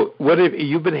 So, what have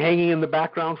you've been hanging in the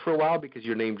background for a while because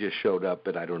your name just showed up,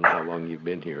 but I don't know how long you've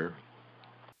been here.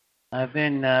 I've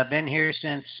been here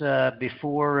since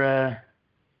before.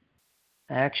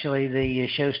 Actually, the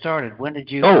show started. When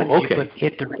did you? When did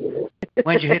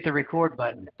you hit the record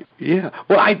button? Yeah.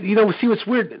 Well, see what's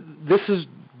weird. This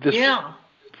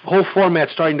whole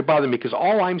format's starting to bother me because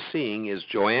all I'm seeing is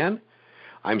Joanne.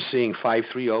 I'm seeing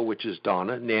 530, which is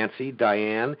Donna, Nancy,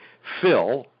 Diane,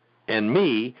 Phil, and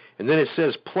me, and then it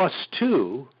says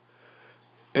 +2.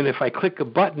 And if I click a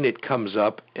button, it comes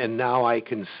up, and now I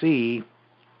can see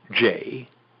Jay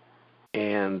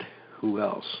and who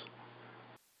else?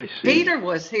 Peter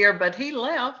was here, but he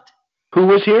left. Who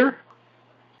was here?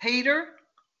 Peter.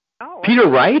 Oh. Peter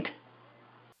Wright?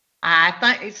 I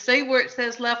think, see where it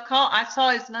says left call? I saw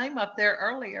his name up there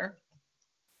earlier.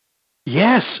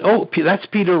 Yes. Oh, that's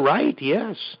Peter Wright,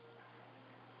 yes.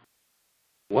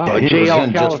 Wow. Yeah, J.L. was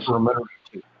in just for a minute or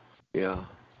two. Yeah.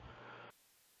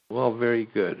 Well, very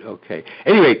good. Okay.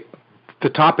 Anyway, the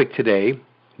topic today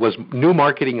was new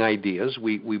marketing ideas.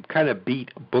 We kind of beat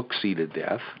Booksy to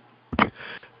death.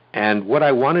 And what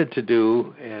I wanted to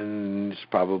do, and it's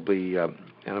probably, and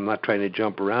I'm not trying to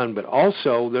jump around, but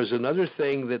also there's another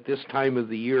thing that this time of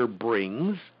the year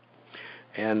brings,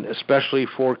 and especially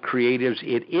for creatives,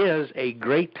 it is a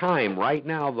great time right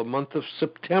now, the month of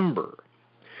September,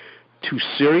 to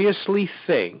seriously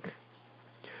think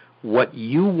what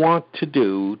you want to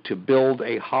do to build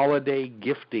a holiday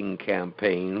gifting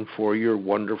campaign for your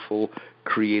wonderful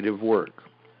creative work.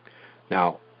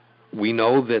 Now, we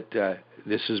know that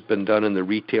this has been done in the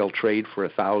retail trade for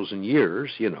 1,000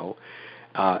 years,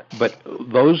 but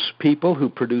those people who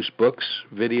produce books,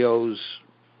 videos,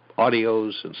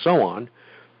 audios, and so on,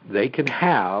 they can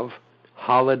have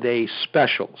holiday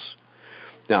specials.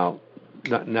 Now,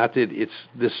 not that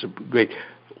this is great.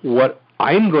 What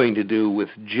I'm going to do with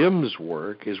Jim's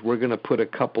work is we're going to put a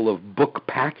couple of book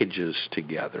packages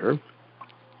together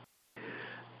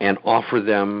and offer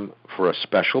them for a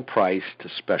special price to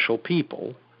special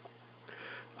people.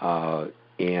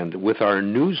 And with our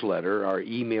newsletter, our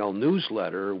email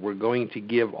newsletter, we're going to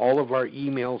give all of our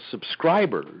email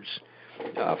subscribers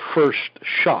first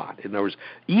shot. In other words,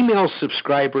 email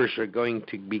subscribers are going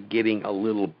to be getting a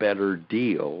little better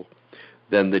deal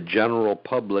than the general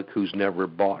public who's never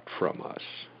bought from us.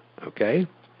 Okay?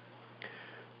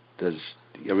 Does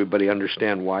everybody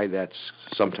understand why that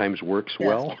sometimes works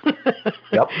well?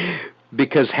 Yep.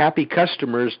 Because happy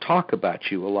customers talk about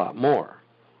you a lot more.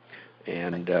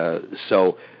 And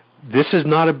so this is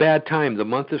not a bad time, the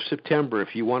month of September,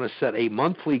 if you want to set a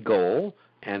monthly goal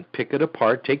and pick it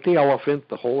apart. Take the elephant.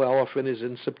 The whole elephant is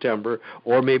in September,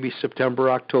 or maybe September,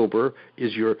 October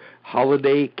is your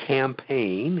holiday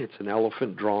campaign. It's an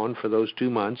elephant drawn for those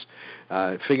 2 months.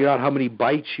 Figure out how many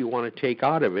bites you want to take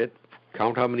out of it.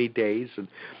 Count how many days and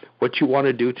what you want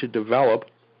to do to develop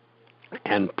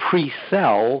and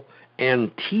pre-sell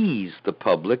and tease the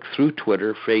public through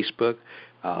Twitter, Facebook,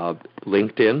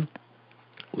 LinkedIn.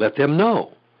 Let them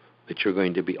know that you're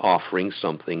going to be offering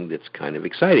something that's kind of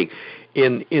exciting.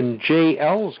 In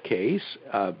J.L.'s case,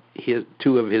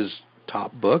 two of his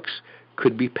top books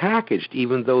could be packaged,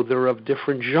 even though they're of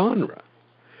different genre.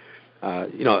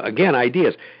 Again,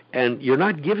 ideas. And you're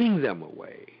not giving them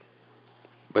away,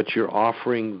 but you're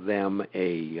offering them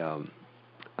a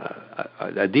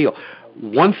deal.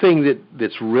 One thing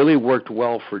that's really worked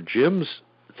well for Jim's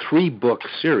 3-book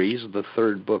series, the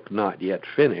 3rd book not yet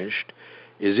finished,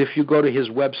 is if you go to his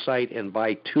website and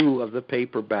buy 2 of the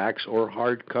paperbacks or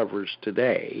hardcovers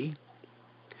today,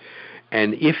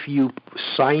 and if you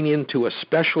sign into a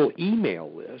special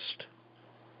email list,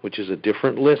 which is a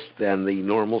different list than the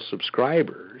normal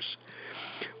subscribers,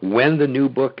 when the new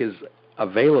book is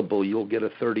available, you'll get a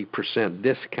 30%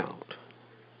 discount.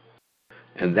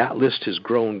 And that list has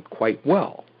grown quite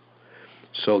well.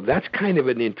 So that's kind of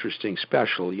an interesting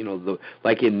special.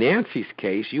 Like in Nancy's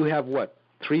case, you have what,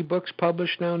 3 books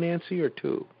published now, Nancy, or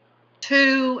 2?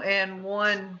 2 and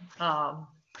one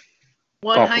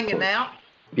hanging out.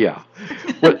 Yeah.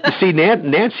 Well, see,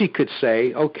 Nancy could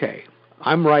say, okay,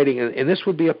 I'm writing, and this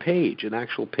would be a page, an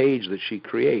actual page that she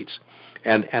creates,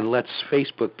 and lets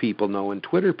Facebook people know and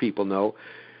Twitter people know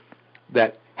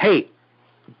that, hey,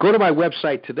 go to my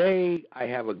website today. I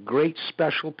have a great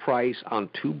special price on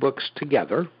 2 books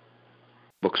together,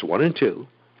 books 1 and 2.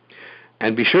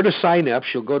 And be sure to sign up.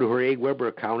 She'll go to her AweBer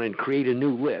account and create a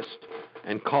new list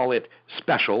and call it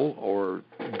special or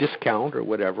discount or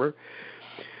whatever.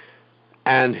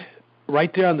 And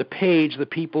right there on the page, the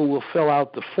people will fill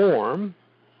out the form,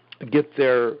 get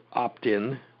their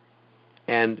opt-in,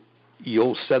 and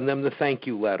you'll send them the thank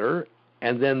you letter.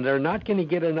 And then they're not going to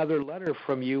get another letter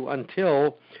from you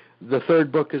until the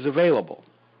 3rd book is available.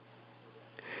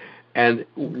 And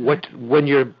when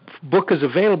your book is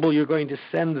available, you're going to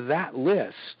send that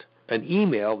list an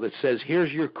email that says,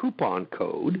 here's your coupon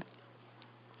code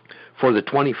for the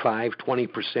 25,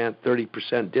 20%,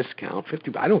 30% discount,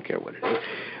 50%, I don't care what it is,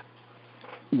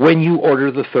 when you order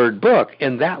the 3rd book.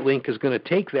 And that link is going to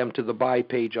take them to the buy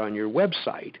page on your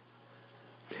website.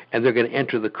 And they're going to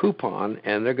enter the coupon,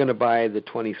 and they're going to buy the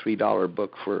 $23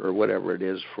 book or whatever it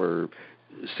is for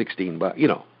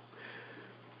 $16.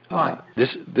 Right.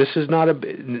 This is not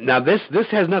this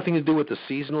has nothing to do with the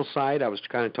seasonal side. I was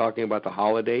kind of talking about the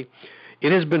holiday.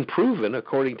 It has been proven,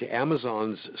 according to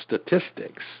Amazon's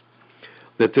statistics,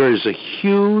 that there is a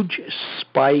huge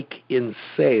spike in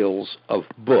sales of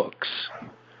books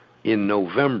in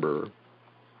November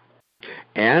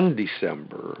and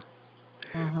December.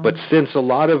 Mm-hmm. But since a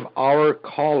lot of our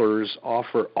callers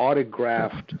offer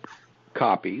autographed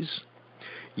copies,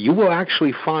 you will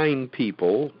actually find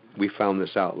people, we found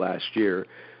this out last year,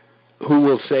 who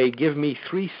will say, give me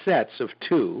 3 sets of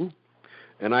 2,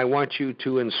 and I want you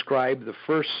to inscribe the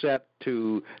first set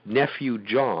to Nephew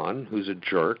John, who's a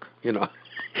jerk,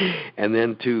 and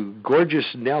then to Gorgeous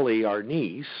Nellie, our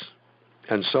niece,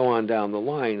 and so on down the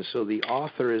line. So the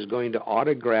author is going to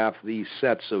autograph these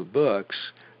sets of books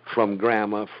from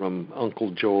Grandma, from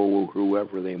Uncle Joe,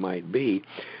 whoever they might be.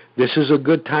 This is a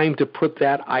good time to put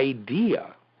that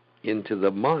idea into the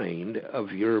mind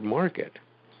of your market,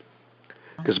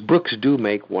 because books do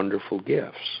make wonderful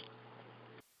gifts.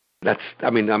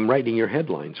 I'm writing your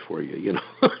headlines for you,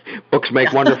 Books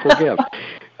make wonderful gifts.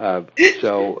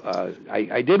 So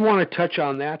I did want to touch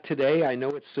on that today. I know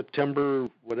it's September,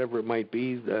 whatever it might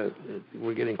be.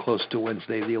 We're getting close to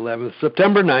Wednesday the 11th,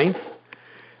 September 9th.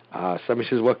 Somebody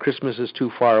says, well, Christmas is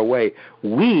too far away.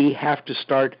 We have to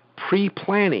start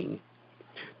pre-planning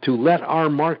to let our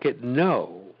market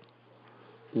know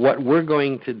what we're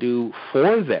going to do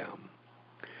for them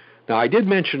Now, I did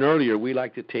mention earlier we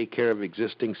like to take care of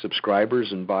existing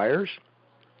subscribers and buyers.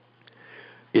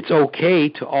 It's okay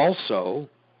to also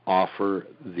offer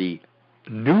the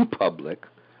new public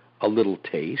a little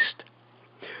taste.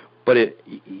 But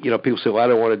people say, well, I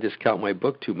don't want to discount my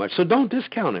book too much. So don't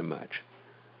discount it much,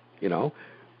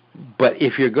 But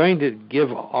if you're going to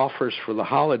give offers for the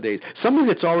holidays, someone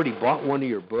that's already bought one of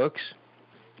your books,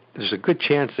 there's a good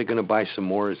chance they're going to buy some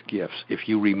more as gifts. If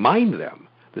you remind them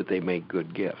that they make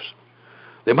good gifts,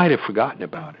 they might have forgotten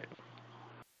about it.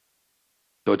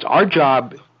 So it's our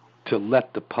job to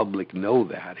let the public know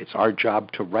that. It's our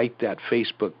job to write that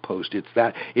Facebook post. It's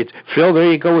Phil,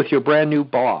 there you go with your brand new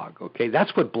blog. Okay,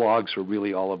 that's what blogs are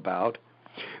really all about.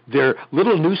 They're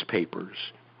little newspapers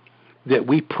that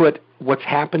we put what's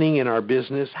happening in our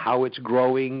business, how it's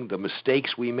growing, the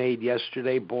mistakes we made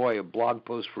yesterday. Boy, a blog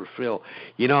post for Phil.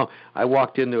 I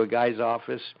walked into a guy's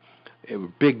office, a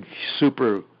big,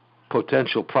 super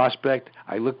potential prospect.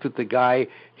 I looked at the guy.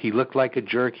 He looked like a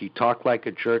jerk. He talked like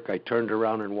a jerk. I turned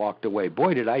around and walked away.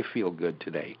 Boy, did I feel good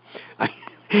today.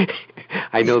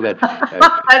 I know that.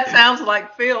 That sounds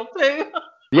like Phil, too.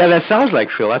 Yeah, that sounds like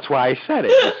Phil. That's why I said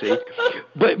it, you see.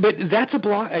 But that's a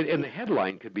blog, and the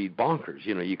headline could be bonkers.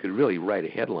 You could really write a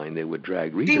headline that would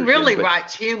drag readers. He really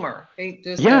writes humor. He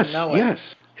just yes, doesn't know it. Yes.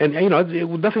 And,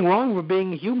 nothing wrong with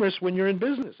being humorous when you're in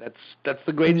business. That's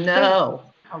the greatest thing. No,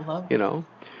 I love it.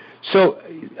 So,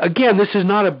 again, this is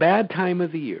not a bad time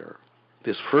of the year.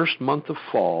 This first month of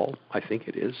fall, I think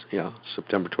it is,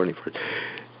 September 21st,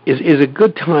 is a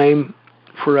good time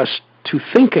for us to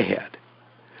think ahead.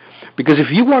 Because if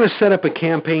you want to set up a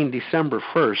campaign December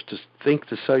 1st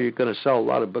you're going to sell a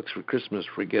lot of books for Christmas,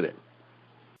 forget it.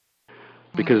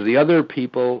 Because the other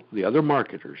people, the other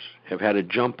marketers, have had a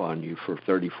jump on you for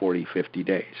 30, 40, 50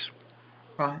 days.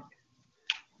 Right.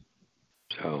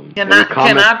 So, can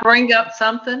I bring up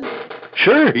something?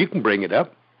 Sure, you can bring it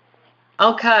up.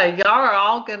 Okay, y'all are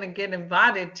all going to get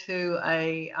invited to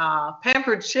a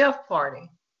Pampered Chef party.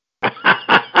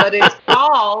 But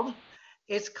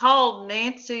it's called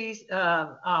Nancy's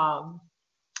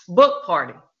book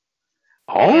party.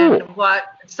 Oh. And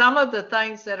some of the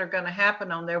things that are going to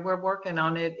happen on there, we're working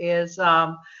on it, is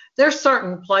there's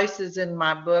certain places in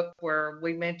my book where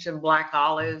we mention black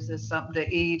olives as something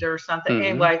to eat or something. Mm-hmm.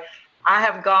 Anyway, I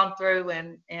have gone through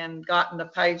and gotten the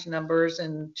page numbers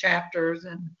and chapters,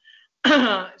 and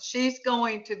she's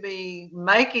going to be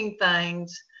making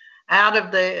things out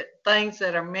of the things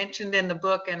that are mentioned in the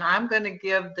book, and I'm going to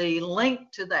give the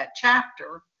link to that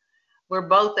chapter. We're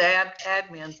both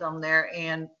admins on there,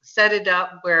 and set it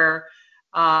up where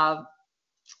tell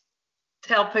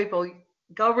people,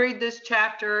 go read this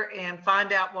chapter and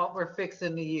find out what we're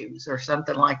fixing to use or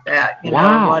something like that,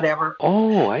 wow. Whatever.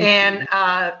 Oh, I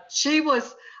see.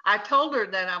 I told her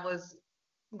that I was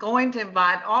going to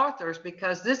invite authors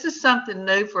because this is something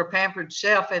new for Pampered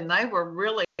Chef, and they were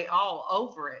really all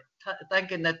over it,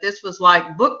 thinking that this was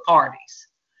like book parties.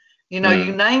 You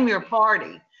name your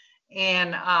party.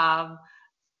 And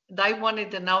they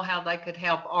wanted to know how they could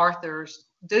help authors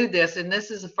do this. And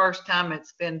this is the first time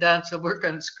it's been done, so we're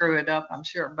going to screw it up, I'm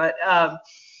sure. But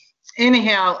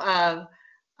anyhow,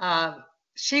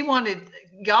 she wanted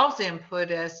y'all's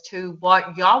input as to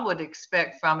what y'all would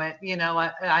expect from it.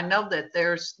 I know that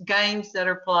there's games that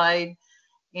are played,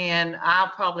 and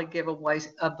I'll probably give away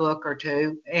a book or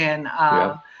two. And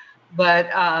but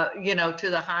to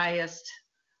the highest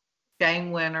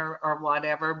game winner or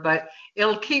whatever, but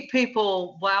it'll keep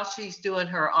people, while she's doing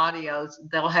her audios,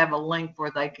 they'll have a link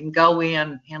where they can go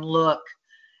in and look.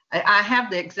 I have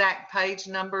the exact page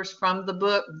numbers from the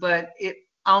book, but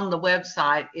on the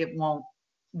website, it won't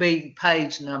be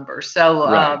page numbers. So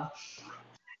right.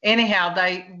 Anyhow,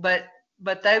 they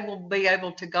will be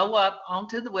able to go up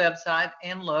onto the website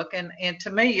and look. And to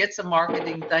me, it's a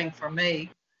marketing thing for me.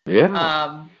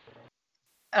 Yeah.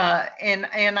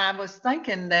 And I was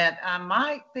thinking that I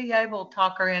might be able to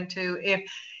talk her into, if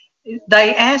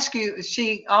they ask you,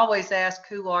 she always asks,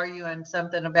 who are you, and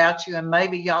something about you, and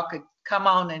maybe y'all could come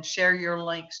on and share your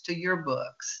links to your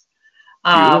books.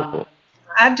 Beautiful.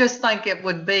 I just think it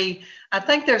would be, I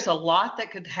think there's a lot that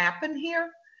could happen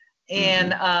here.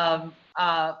 And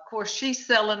of course, she's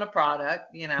selling a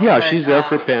product, Yeah, she's there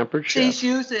for Pampered Chef. She's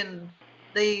using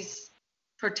these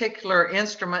particular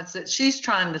instruments that she's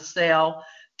trying to sell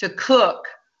to cook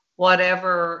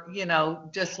whatever,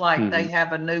 just like they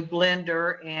have a new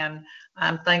blender, and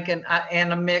I'm thinking,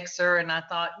 and a mixer. And I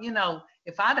thought,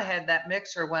 if I'd have had that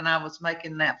mixer when I was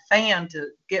making that fan to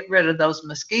get rid of those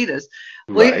mosquitoes,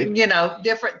 right.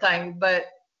 Different thing. But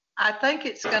I think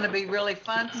it's going to be really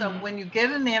fun. So when you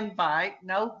get an invite,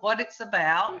 know what it's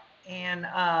about, And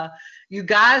you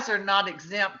guys are not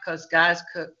exempt because guys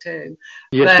cook too.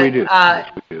 Yes, but, we do.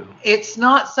 Yes, we do. It's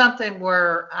not something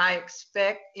where I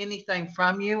expect anything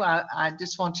from you. I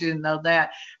just want you to know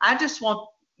that. I just want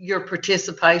your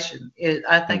participation.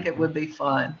 I think it would be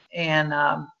fun. And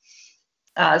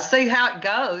see how it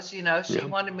goes. You know, she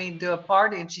wanted me to do a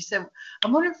party, and she said, I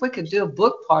wonder if we could do a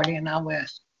book party. And I went,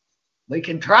 we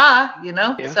can try, you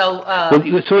know. Yeah. So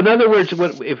so in other words,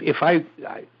 if I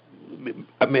mean,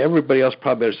 everybody else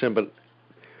probably understands, but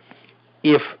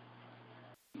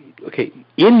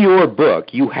in your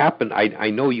book, you happen, I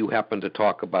know you happen to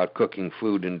talk about cooking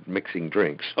food and mixing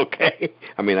drinks, okay?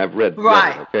 I mean, I've read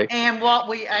right. Okay? And what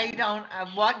we ate on,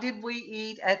 what did we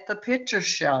eat at the picture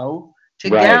show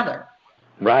together?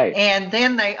 Right. And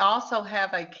then they also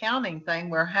have a counting thing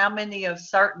where how many of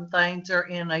certain things are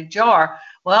in a jar.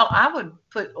 Well, I would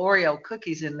put Oreo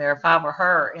cookies in there if I were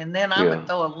her, and then I would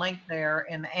throw a link there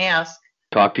and ask.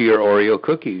 Talk to your Oreo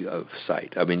cookie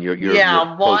site. I mean, your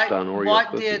post on Oreo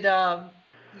what cookie. Did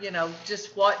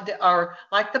just or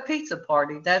like the pizza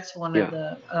party? That's one of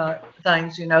the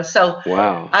things, you know. So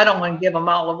I don't want to give them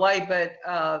all away, but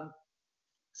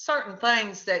certain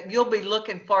things that you'll be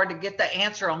looking for to get the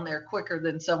answer on there quicker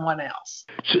than someone else.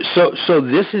 So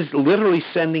this is literally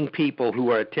sending people who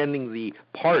are attending the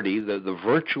party, the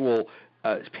virtual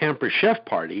Pampered Chef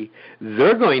party,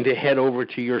 they're going to head over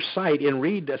to your site and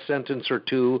read a sentence or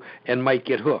two and might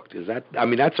get hooked. Is that? I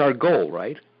mean, that's our goal,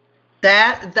 right?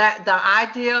 That the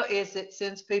idea is it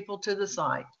sends people to the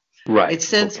site. Right. It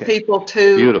sends people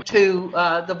to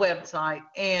the website,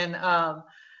 and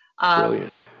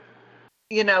brilliant.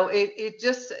 You know, it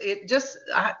just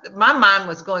my mind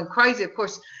was going crazy. Of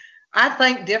course, I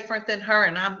think different than her,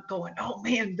 and I'm going, oh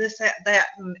man, this, that,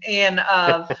 and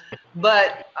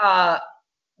but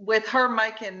with her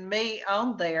making me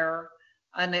on there,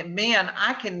 and it meant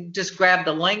I can just grab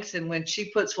the links, and when she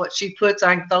puts what she puts,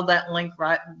 I can throw that link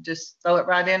just throw it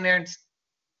right in there and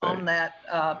on that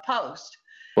post.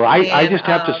 Well, I just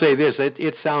have to say this.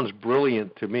 It sounds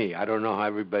brilliant to me. I don't know how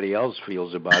everybody else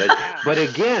feels about it. But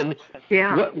again,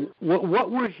 what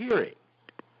we're hearing,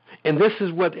 and this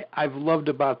is what I've loved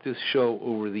about this show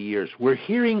over the years, we're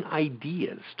hearing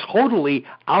ideas totally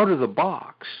out of the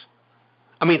box.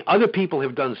 I mean, other people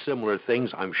have done similar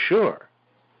things, I'm sure.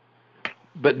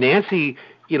 But Nancy,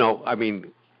 you know, I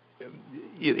mean,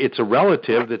 it's a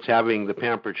relative that's having the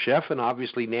Pampered Chef, and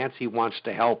obviously Nancy wants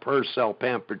to help her sell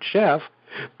Pampered Chef.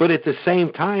 But at the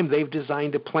same time, they've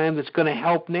designed a plan that's going to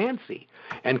help Nancy.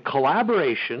 And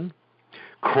collaboration,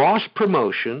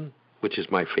 cross-promotion, which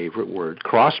is my favorite word,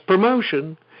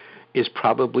 cross-promotion is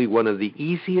probably one of the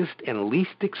easiest and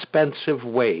least expensive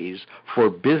ways for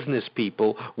business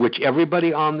people, which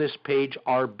everybody on this page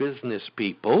are business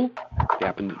people.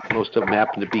 Most of them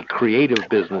happen to be creative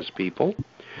business people.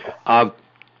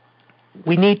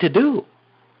 We need to do.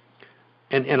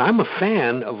 And I'm a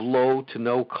fan of low to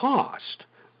no cost.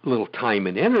 A little time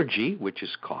and energy, which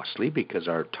is costly because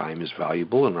our time is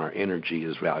valuable and our energy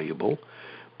is valuable,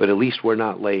 but at least we're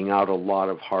not laying out a lot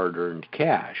of hard-earned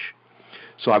cash.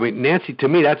 So, I mean, Nancy, to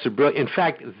me, that's a brilliant. In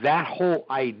fact, that whole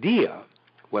idea,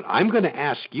 what I'm going to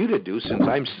ask you to do, since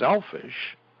I'm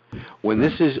selfish, when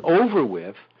this is over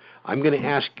with, I'm going to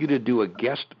ask you to do a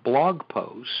guest blog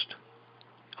post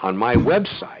on my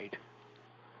website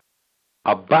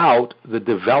about the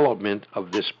development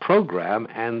of this program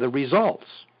and the results.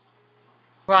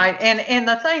 Right, and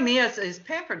the thing is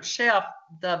Pampered Chef,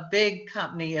 the big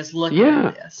company, is looking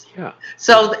at this. Yeah.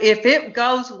 So if it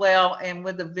goes well and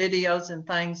with the videos and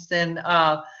things, then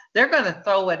they're going to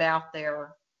throw it out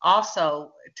there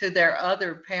also to their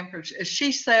other Pampered.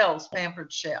 She sells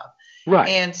Pampered Chef, right?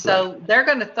 And so they're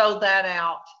going to throw that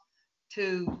out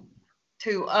to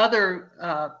other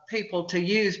people to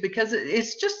use, because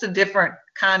it's just a different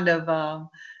kind of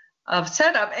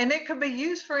setup, and it could be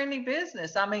used for any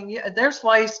business. I mean, there's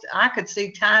ways I could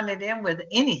see tying it in with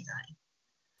anything.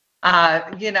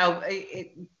 You know,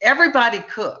 everybody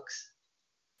cooks,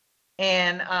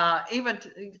 and even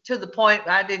to the point,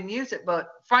 I didn't use it, but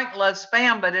Frank loves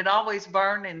Spam, but it always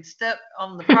burned and stuck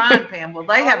on the frying pan. Well,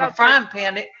 they have a frying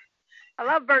pan. I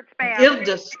love Bert Spam. It'll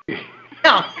just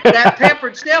that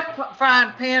Pampered Chef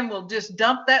frying pan will just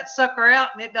dump that sucker out,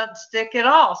 and it doesn't stick at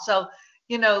all. So,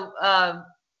 you know,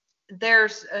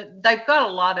 they've got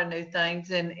a lot of new things,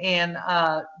 and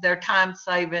they're time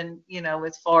saving, you know,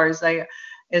 as far as they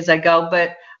go.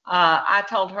 But I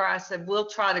told her, I said, we'll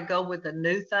try to go with the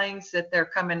new things that they're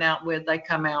coming out with. They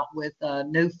come out with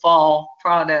new fall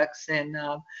products, and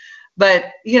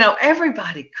but you know,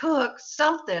 everybody cooks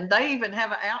something. They even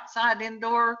have an outside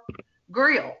indoor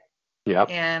grill. Yeah.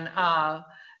 And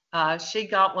She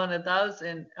got one of those,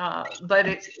 and but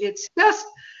it's just,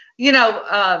 you know,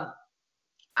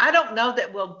 I don't know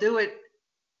that we'll do it.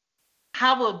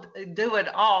 How we'll do it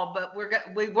all, but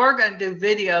we were going to do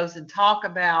videos and talk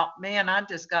about, man, I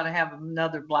just got to have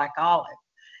another black olive,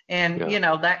 and you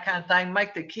know, that kind of thing.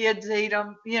 Make the kids eat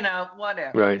them, you know,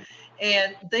 whatever. Right.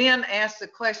 And then ask the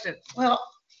question. Well,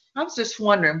 I was just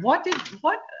wondering,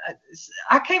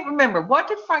 I can't remember. What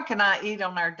did Frank and I eat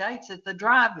on our dates at the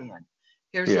drive-in?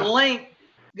 Here's the link.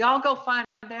 Y'all go find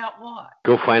out what.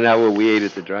 Go find out what we ate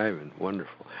at the drive-in.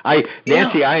 Wonderful.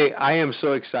 Nancy, I am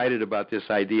so excited about this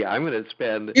idea. I'm going to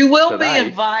spend. You will be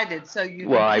invited, so you.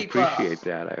 Well, I appreciate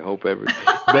that. I hope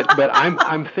but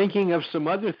I'm thinking of some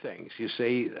other things. You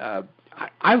see,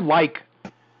 I like.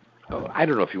 I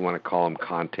don't know if you want to call them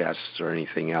contests or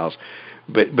anything else,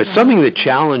 but something that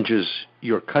challenges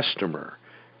your customer.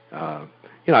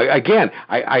 You know, again,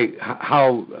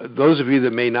 how those of you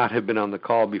that may not have been on the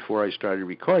call before I started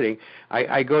recording,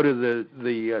 I go to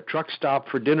the truck stop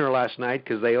for dinner last night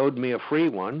because they owed me a free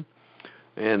one,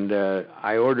 and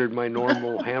I ordered my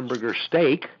normal hamburger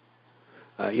steak.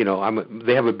 You know,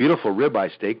 they have a beautiful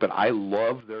ribeye steak, but I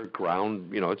love their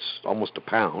ground. You know, it's almost a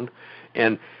pound,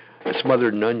 and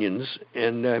smothered in onions,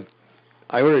 and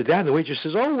I ordered that, and the waitress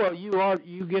says, "Oh, well,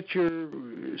 you get your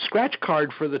scratch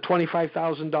card for the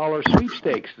 $25,000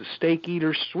 sweepstakes, the Steak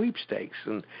Eater sweepstakes."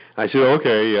 And I said,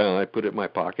 "Okay, yeah." I put it in my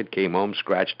pocket, came home,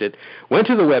 scratched it, went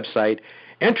to the website,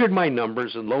 entered my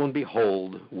numbers, and lo and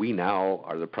behold, we now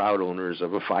are the proud owners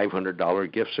of a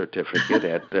 $500 gift certificate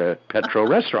at Petro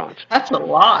Restaurants. That's a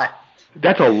lot.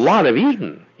 That's a lot of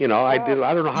eating. You know, I don't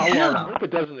know how long. I hope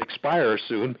it doesn't expire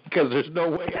soon because there's no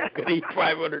way I'm going to eat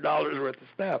 $500 worth of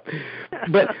stuff.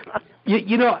 But,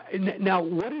 you know, now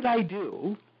what did I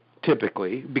do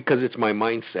typically, because it's my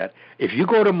mindset? If you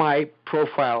go to my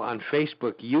profile on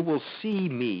Facebook, you will see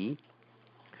me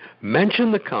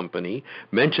mention the company,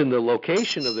 mention the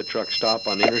location of the truck stop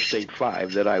on Interstate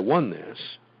 5 that I won this,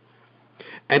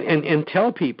 and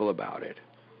tell people about it.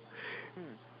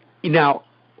 Now,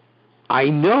 I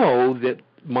know that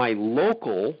my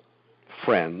local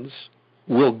friends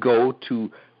will go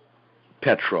to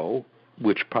Petro,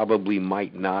 which probably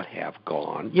might not have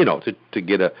gone, you know, to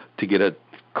get a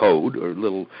code or a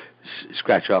little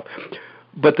scratch off.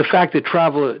 But the fact that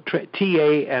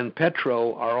TA and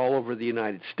Petro are all over the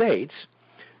United States,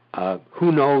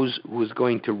 who knows who's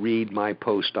going to read my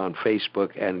post on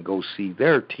Facebook and go see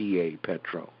their TA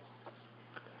Petro.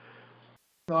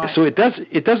 Right. So it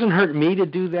doesn't hurt me to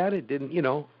do that. It didn't, you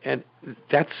know, and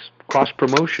that's cross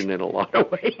promotion in a lot of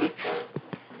ways.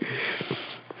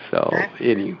 So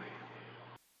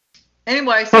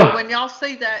anyway, so when y'all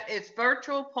see that it's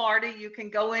virtual party, you can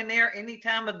go in there any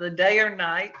time of the day or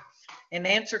night and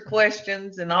answer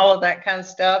questions and all of that kind of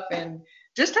stuff, and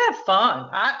just have fun.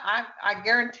 I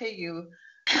guarantee you,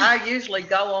 I usually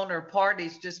go on her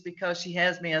parties just because she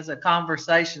has me as a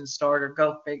conversation starter.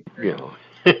 Go figure. Yeah.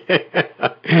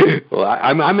 Well,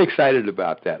 I'm excited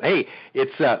about that. Hey,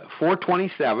 it's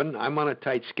 4:27. I'm on a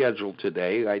tight schedule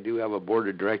today. I do have a board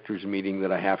of directors meeting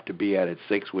that I have to be at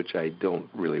 6, which I don't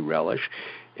really relish.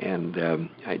 And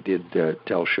I did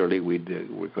tell Shirley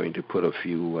we're going to put a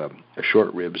few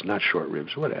pork ribs, not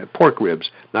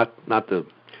the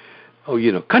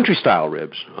country style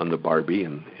ribs on the Barbie,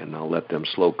 and I'll let them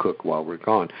slow cook while we're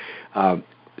gone.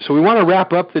 So we want to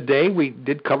wrap up the day. We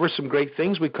did cover some great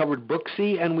things. We covered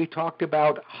Booksy, and we talked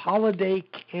about holiday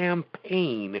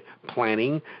campaign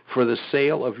planning for the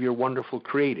sale of your wonderful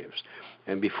creatives.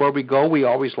 And before we go, we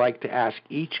always like to ask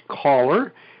each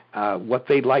caller what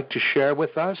they'd like to share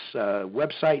with us,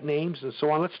 website names, and so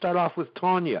on. Let's start off with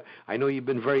Tanya. I know you've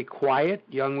been very quiet,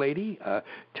 young lady.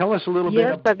 Tell us a little bit.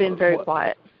 Yes, I've been very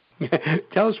quiet.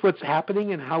 Tell us what's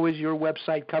happening and how is your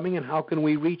website coming and how can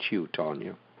we reach you,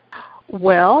 Tanya?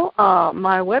 Well,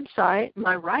 my website,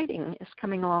 my writing is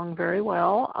coming along very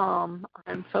well.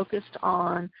 I'm focused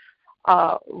on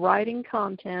writing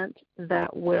content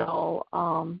that will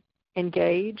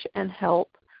engage and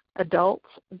help adults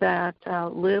that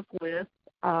live with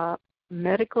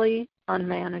medically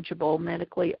unmanageable,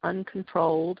 medically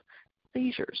uncontrolled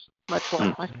seizures, much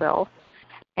like myself.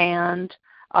 And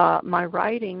my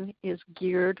writing is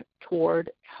geared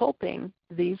toward helping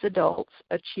these adults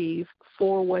achieve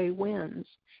 4-way wins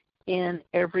in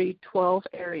every 12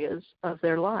 areas of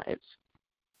their lives.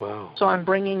 Wow! So I'm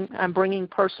bringing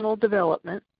personal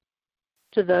development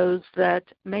to those that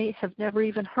may have never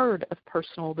even heard of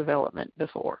personal development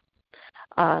before.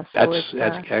 That's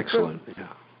excellent.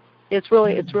 It's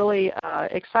really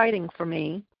exciting for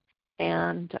me,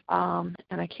 and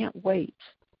I can't wait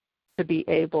to be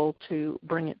able to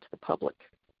bring it to the public.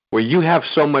 Well, you have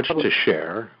so much to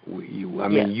share.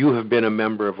 You have been a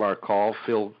member of our call.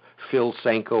 Phil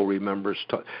Sanko remembers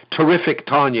terrific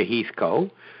Tanya Heathco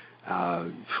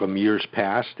from years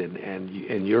past,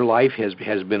 and your life has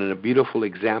been a beautiful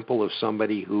example of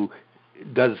somebody who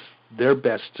does their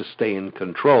best to stay in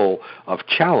control of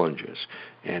challenges.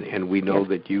 And we know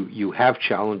that you have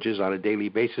challenges on a daily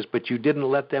basis, but you didn't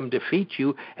let them defeat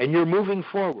you, and you're moving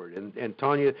forward. And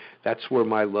Tanya, that's where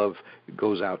my love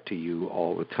goes out to you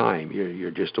all the time. You're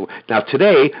just now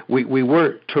today we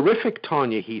were terrific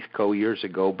Tanya Heathco years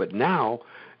ago, but now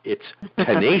it's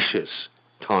tenacious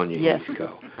Tanya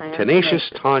Heathco.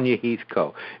 Tenacious Tanya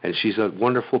Heathco. And she's a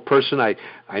wonderful person. I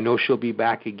know she'll be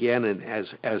back again, and as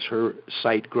her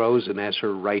site grows and as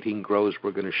her writing grows,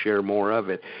 we're going to share more of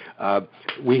it.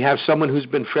 We have someone who's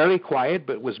been fairly quiet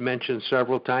but was mentioned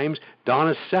several times,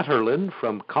 Donna Setterland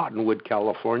from Cottonwood,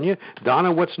 California.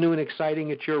 Donna, what's new and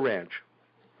exciting at your ranch?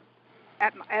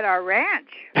 At our ranch?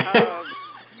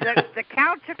 The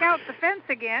cow took out the fence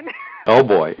again. Oh,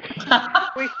 boy.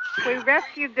 We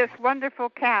rescued this wonderful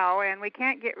cow, and we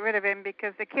can't get rid of him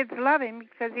because the kids love him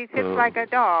because he sits like a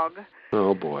dog.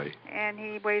 Oh, boy. And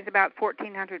he weighs about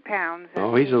 1,400 pounds.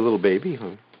 Oh, he's a little baby,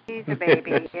 huh? He's a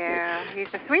baby, yeah.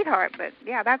 He's a sweetheart, but,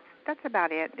 yeah, that's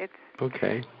about it. It's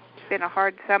been a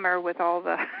hard summer with all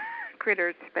the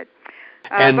critters, but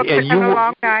books are coming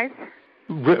along, guys.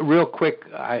 Real quick,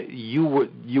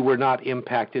 you were not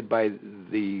impacted by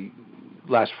the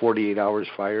last 48 hours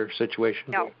fire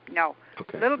situation? No.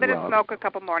 Okay. A little bit of smoke a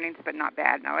couple mornings, but not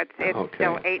bad. No, it's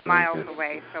still 8 miles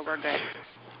away, so we're good.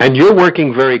 And you're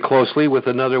working very closely with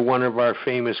another one of our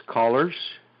famous callers.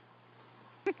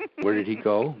 Where did he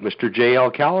go? Mr.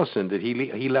 J.L. Callison. Did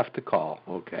he left the call?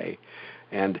 Okay.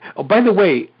 And by the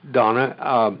way, Donna,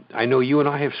 I know you and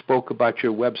I have spoke about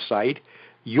your website.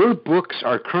 Your books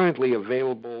are currently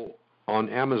available on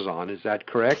Amazon. Is that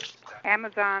correct?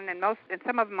 Amazon and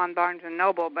some of them on Barnes and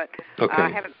Noble, but I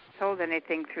haven't sold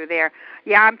anything through there.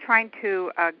 Yeah, I'm trying to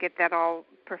get that all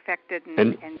perfected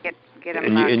and get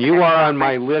them. And you are on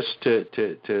my list to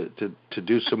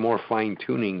do some more fine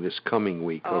tuning this coming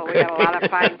week. Oh, okay? we have a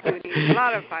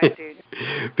lot of fine tuning.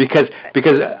 Because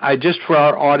I just for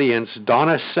our audience,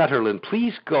 Donna Setterland,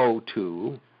 please go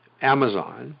to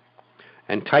Amazon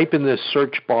and type in the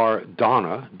search bar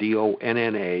Donna,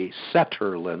 D-O-N-N-A,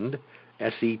 Setterland,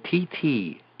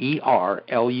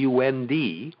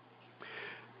 S-E-T-T-E-R-L-U-N-D,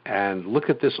 and look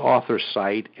at this author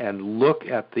site and look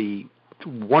at the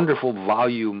wonderful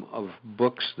volume of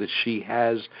books that she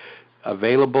has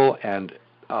available, and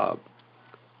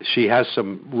she has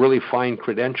some really fine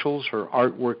credentials. Her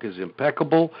artwork is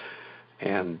impeccable,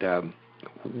 and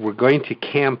we're going to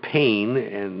campaign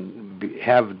and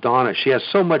have Donna. She has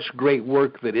so much great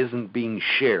work that isn't being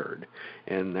shared,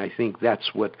 and I think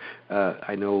that's what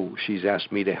I know she's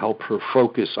asked me to help her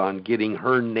focus on, getting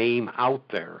her name out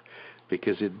there,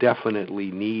 because it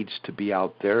definitely needs to be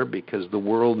out there, because the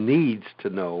world needs to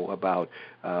know about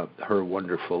her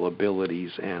wonderful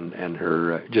abilities and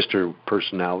her just her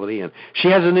personality. And she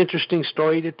has an interesting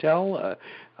story to tell.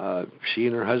 She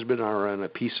and her husband are on a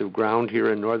piece of ground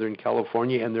here in Northern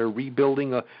California, and they're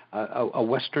rebuilding a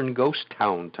Western ghost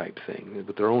town type thing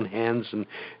with their own hands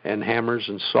and hammers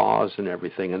and saws and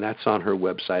everything. And that's on her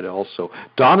website also.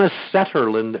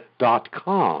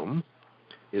 DonnaSetterland.com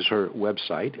is her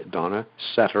website, Donna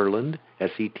Setterland,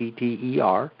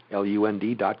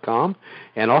 SETTERLUND.com.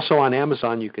 And also on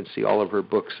Amazon, you can see all of her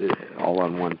books all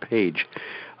on one page.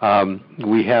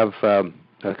 We have,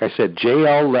 like I said,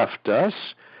 JL left us,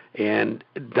 and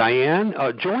Joanne,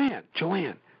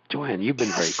 you've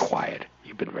been very quiet.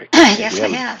 You've been very quiet. Yes, I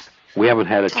have. We haven't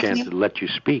had a chance to let you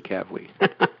speak, have we?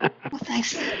 Well,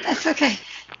 thanks. That's okay.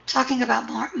 Talking about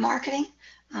marketing,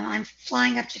 I'm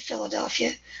flying up to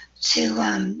Philadelphia to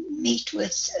meet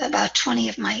with about 20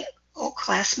 of my old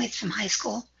classmates from high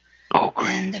school. Oh,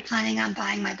 great. And they're planning on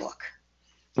buying my book.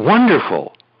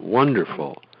 Wonderful.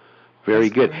 Very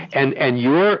good. And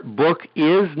your book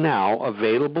is now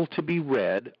available to be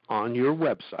read on your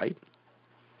website.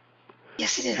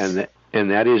 Yes, it is. And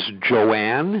that is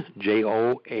Joanne,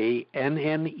 Joanne,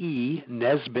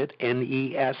 Nesbitt,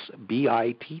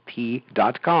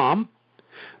 Nesbitt.com.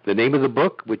 The name of the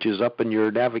book, which is up in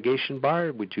your navigation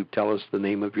bar, would you tell us the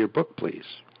name of your book, please?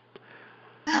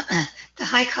 The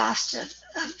High Cost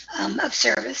of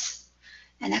Service,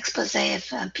 an expose of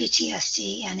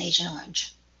PTSD and Agent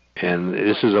Orange. And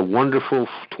this is a wonderful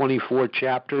 24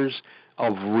 chapters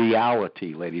of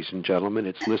reality, ladies and gentlemen.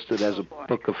 It's listed as a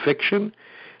book of fiction.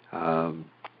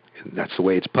 That's the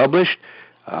way it's published.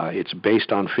 It's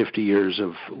based on 50 years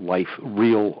of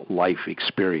real life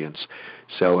experience.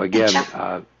 So again,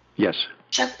 yes.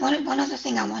 Chuck, one other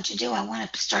thing I want to do, I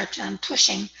want to start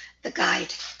pushing the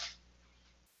guide.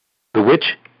 The which?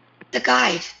 The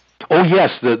guide. Oh,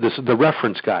 yes, the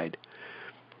reference guide.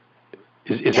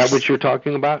 Is yes. That what you're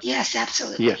talking about? Yes,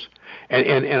 absolutely. Yes.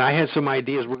 And I had some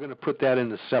ideas. We're going to put that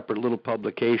in a separate little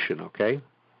publication, okay?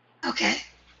 Okay.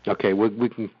 Okay, we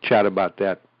can chat about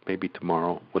that maybe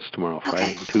tomorrow. What's tomorrow?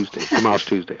 Friday? Okay. Tuesday. Tomorrow's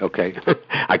Tuesday. Okay.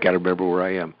 I got to remember where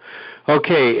I am.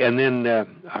 Okay, and then,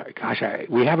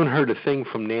 we haven't heard a thing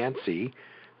from Nancy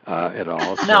at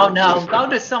all. So no. Go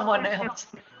to someone else.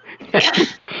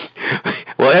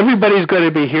 Well, everybody's going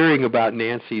to be hearing about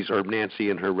Nancy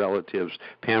and her relatives'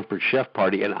 Pampered Chef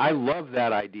Party, and I love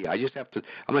that idea. I'm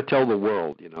going to tell the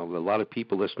world, a lot of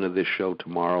people listen to this show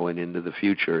tomorrow and into the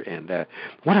future, and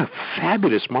what a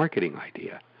fabulous marketing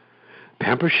idea.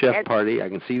 Pampered Chef Party, I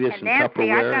can see this in Nancy,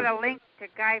 Tupperware. I've got a link to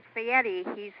Guy Fieri.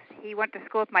 He went to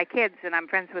school with my kids, and I'm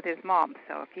friends with his mom,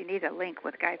 so if you need a link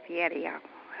with Guy Fieri, I'll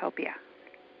help you.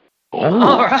 Oh.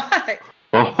 All right.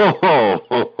 Well,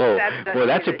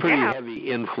 that's a pretty heavy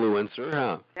influencer,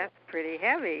 huh? That's pretty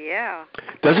heavy, yeah.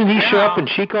 Doesn't he show up in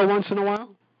Chico once in a while?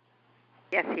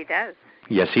 Yes, he does.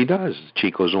 Yes, he does.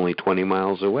 Chico's only 20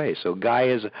 miles away, so Guy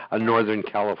is a Northern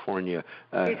California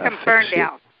he's from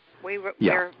Ferndale. We're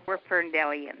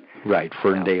Ferndalians. Right,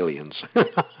 Ferndalians. So.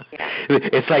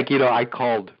 It's like,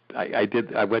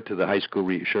 I went to the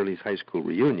Shirley's high school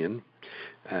reunion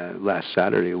last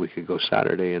Saturday, a week ago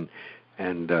Saturday,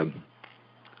 and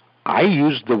I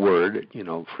used the word,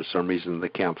 for some reason, the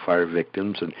campfire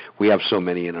victims, and we have so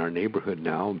many in our neighborhood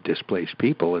now, displaced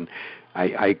people, and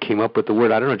I came up with the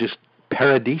word, just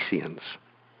paradisians.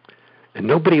 And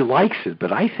nobody likes it,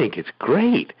 but I think it's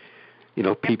great.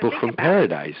 People from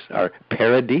paradise are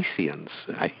paradisians.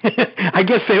 I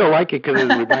guess they don't like it because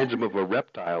it reminds them of a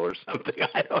reptile or something.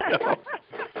 I don't know.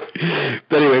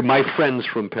 But anyway, my friends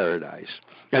from paradise.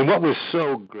 And what was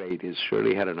so great is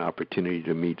Shirley had an opportunity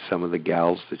to meet some of the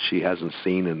gals that she hasn't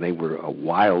seen, and they were a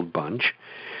wild bunch.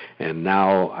 And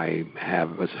now I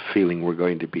have a feeling we're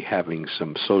going to be having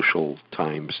some social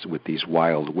times with these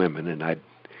wild women, and I've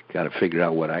got to figure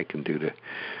out what I can do to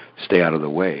stay out of the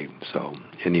way. So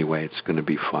anyway, it's going to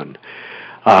be fun.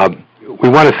 We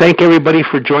want to thank everybody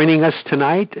for joining us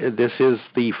tonight. This is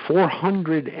the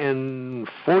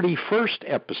 441st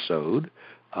episode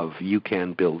of You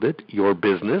Can Build It, Your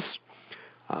Business.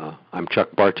 I'm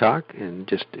Chuck Bartok,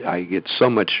 and I get so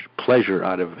much pleasure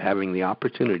out of having the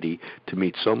opportunity to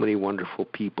meet so many wonderful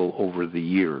people over the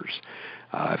years.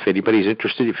 If anybody's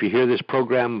interested, if you hear this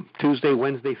program Tuesday,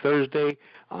 Wednesday, Thursday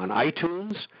on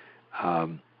iTunes,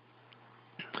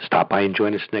 stop by and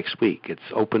join us next week. It's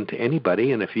open to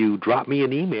anybody, and if you drop me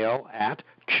an email at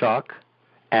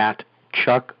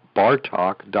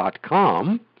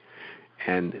chuck@chuckbartok.com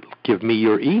and give me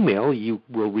your email, you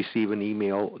will receive an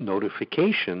email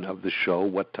notification of the show,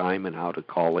 what time and how to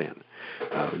call in.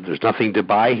 There's nothing to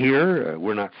buy here.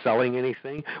 We're not selling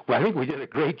anything. Well, I think we did a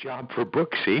great job for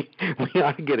Brooksy. We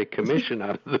ought to get a commission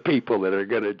out of the people that are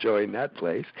going to join that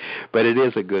place. But it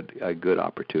is a good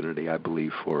opportunity, I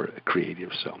believe, for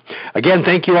creatives. So, again,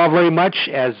 thank you all very much.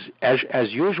 As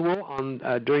usual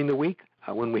during the week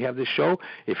when we have this show,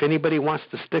 if anybody wants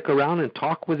to stick around and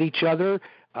talk with each other,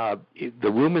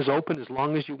 the room is open as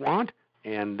long as you want.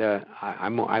 And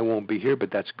I won't be here, but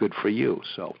that's good for you.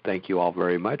 So thank you all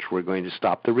very much. We're going to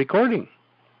stop the recording.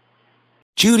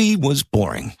 Judy was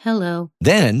boring. Hello.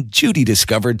 Then Judy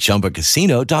discovered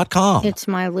ChumbaCasino.com. It's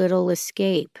my little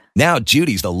escape. Now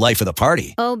Judy's the life of the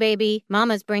party. Oh, baby,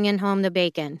 mama's bringing home the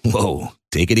bacon. Whoa,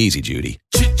 take it easy, Judy.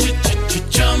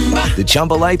 The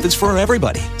Chumba life is for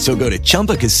everybody. So go to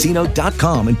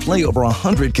ChumbaCasino.com and play over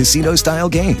 100 casino-style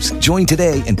games. Join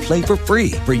today and play for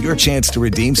free for your chance to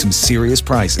redeem some serious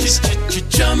prizes.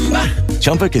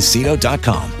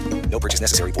 ChumbaCasino.com. No purchase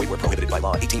necessary. Void where prohibited by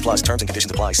law. 18+ terms and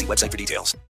conditions apply. See website for details.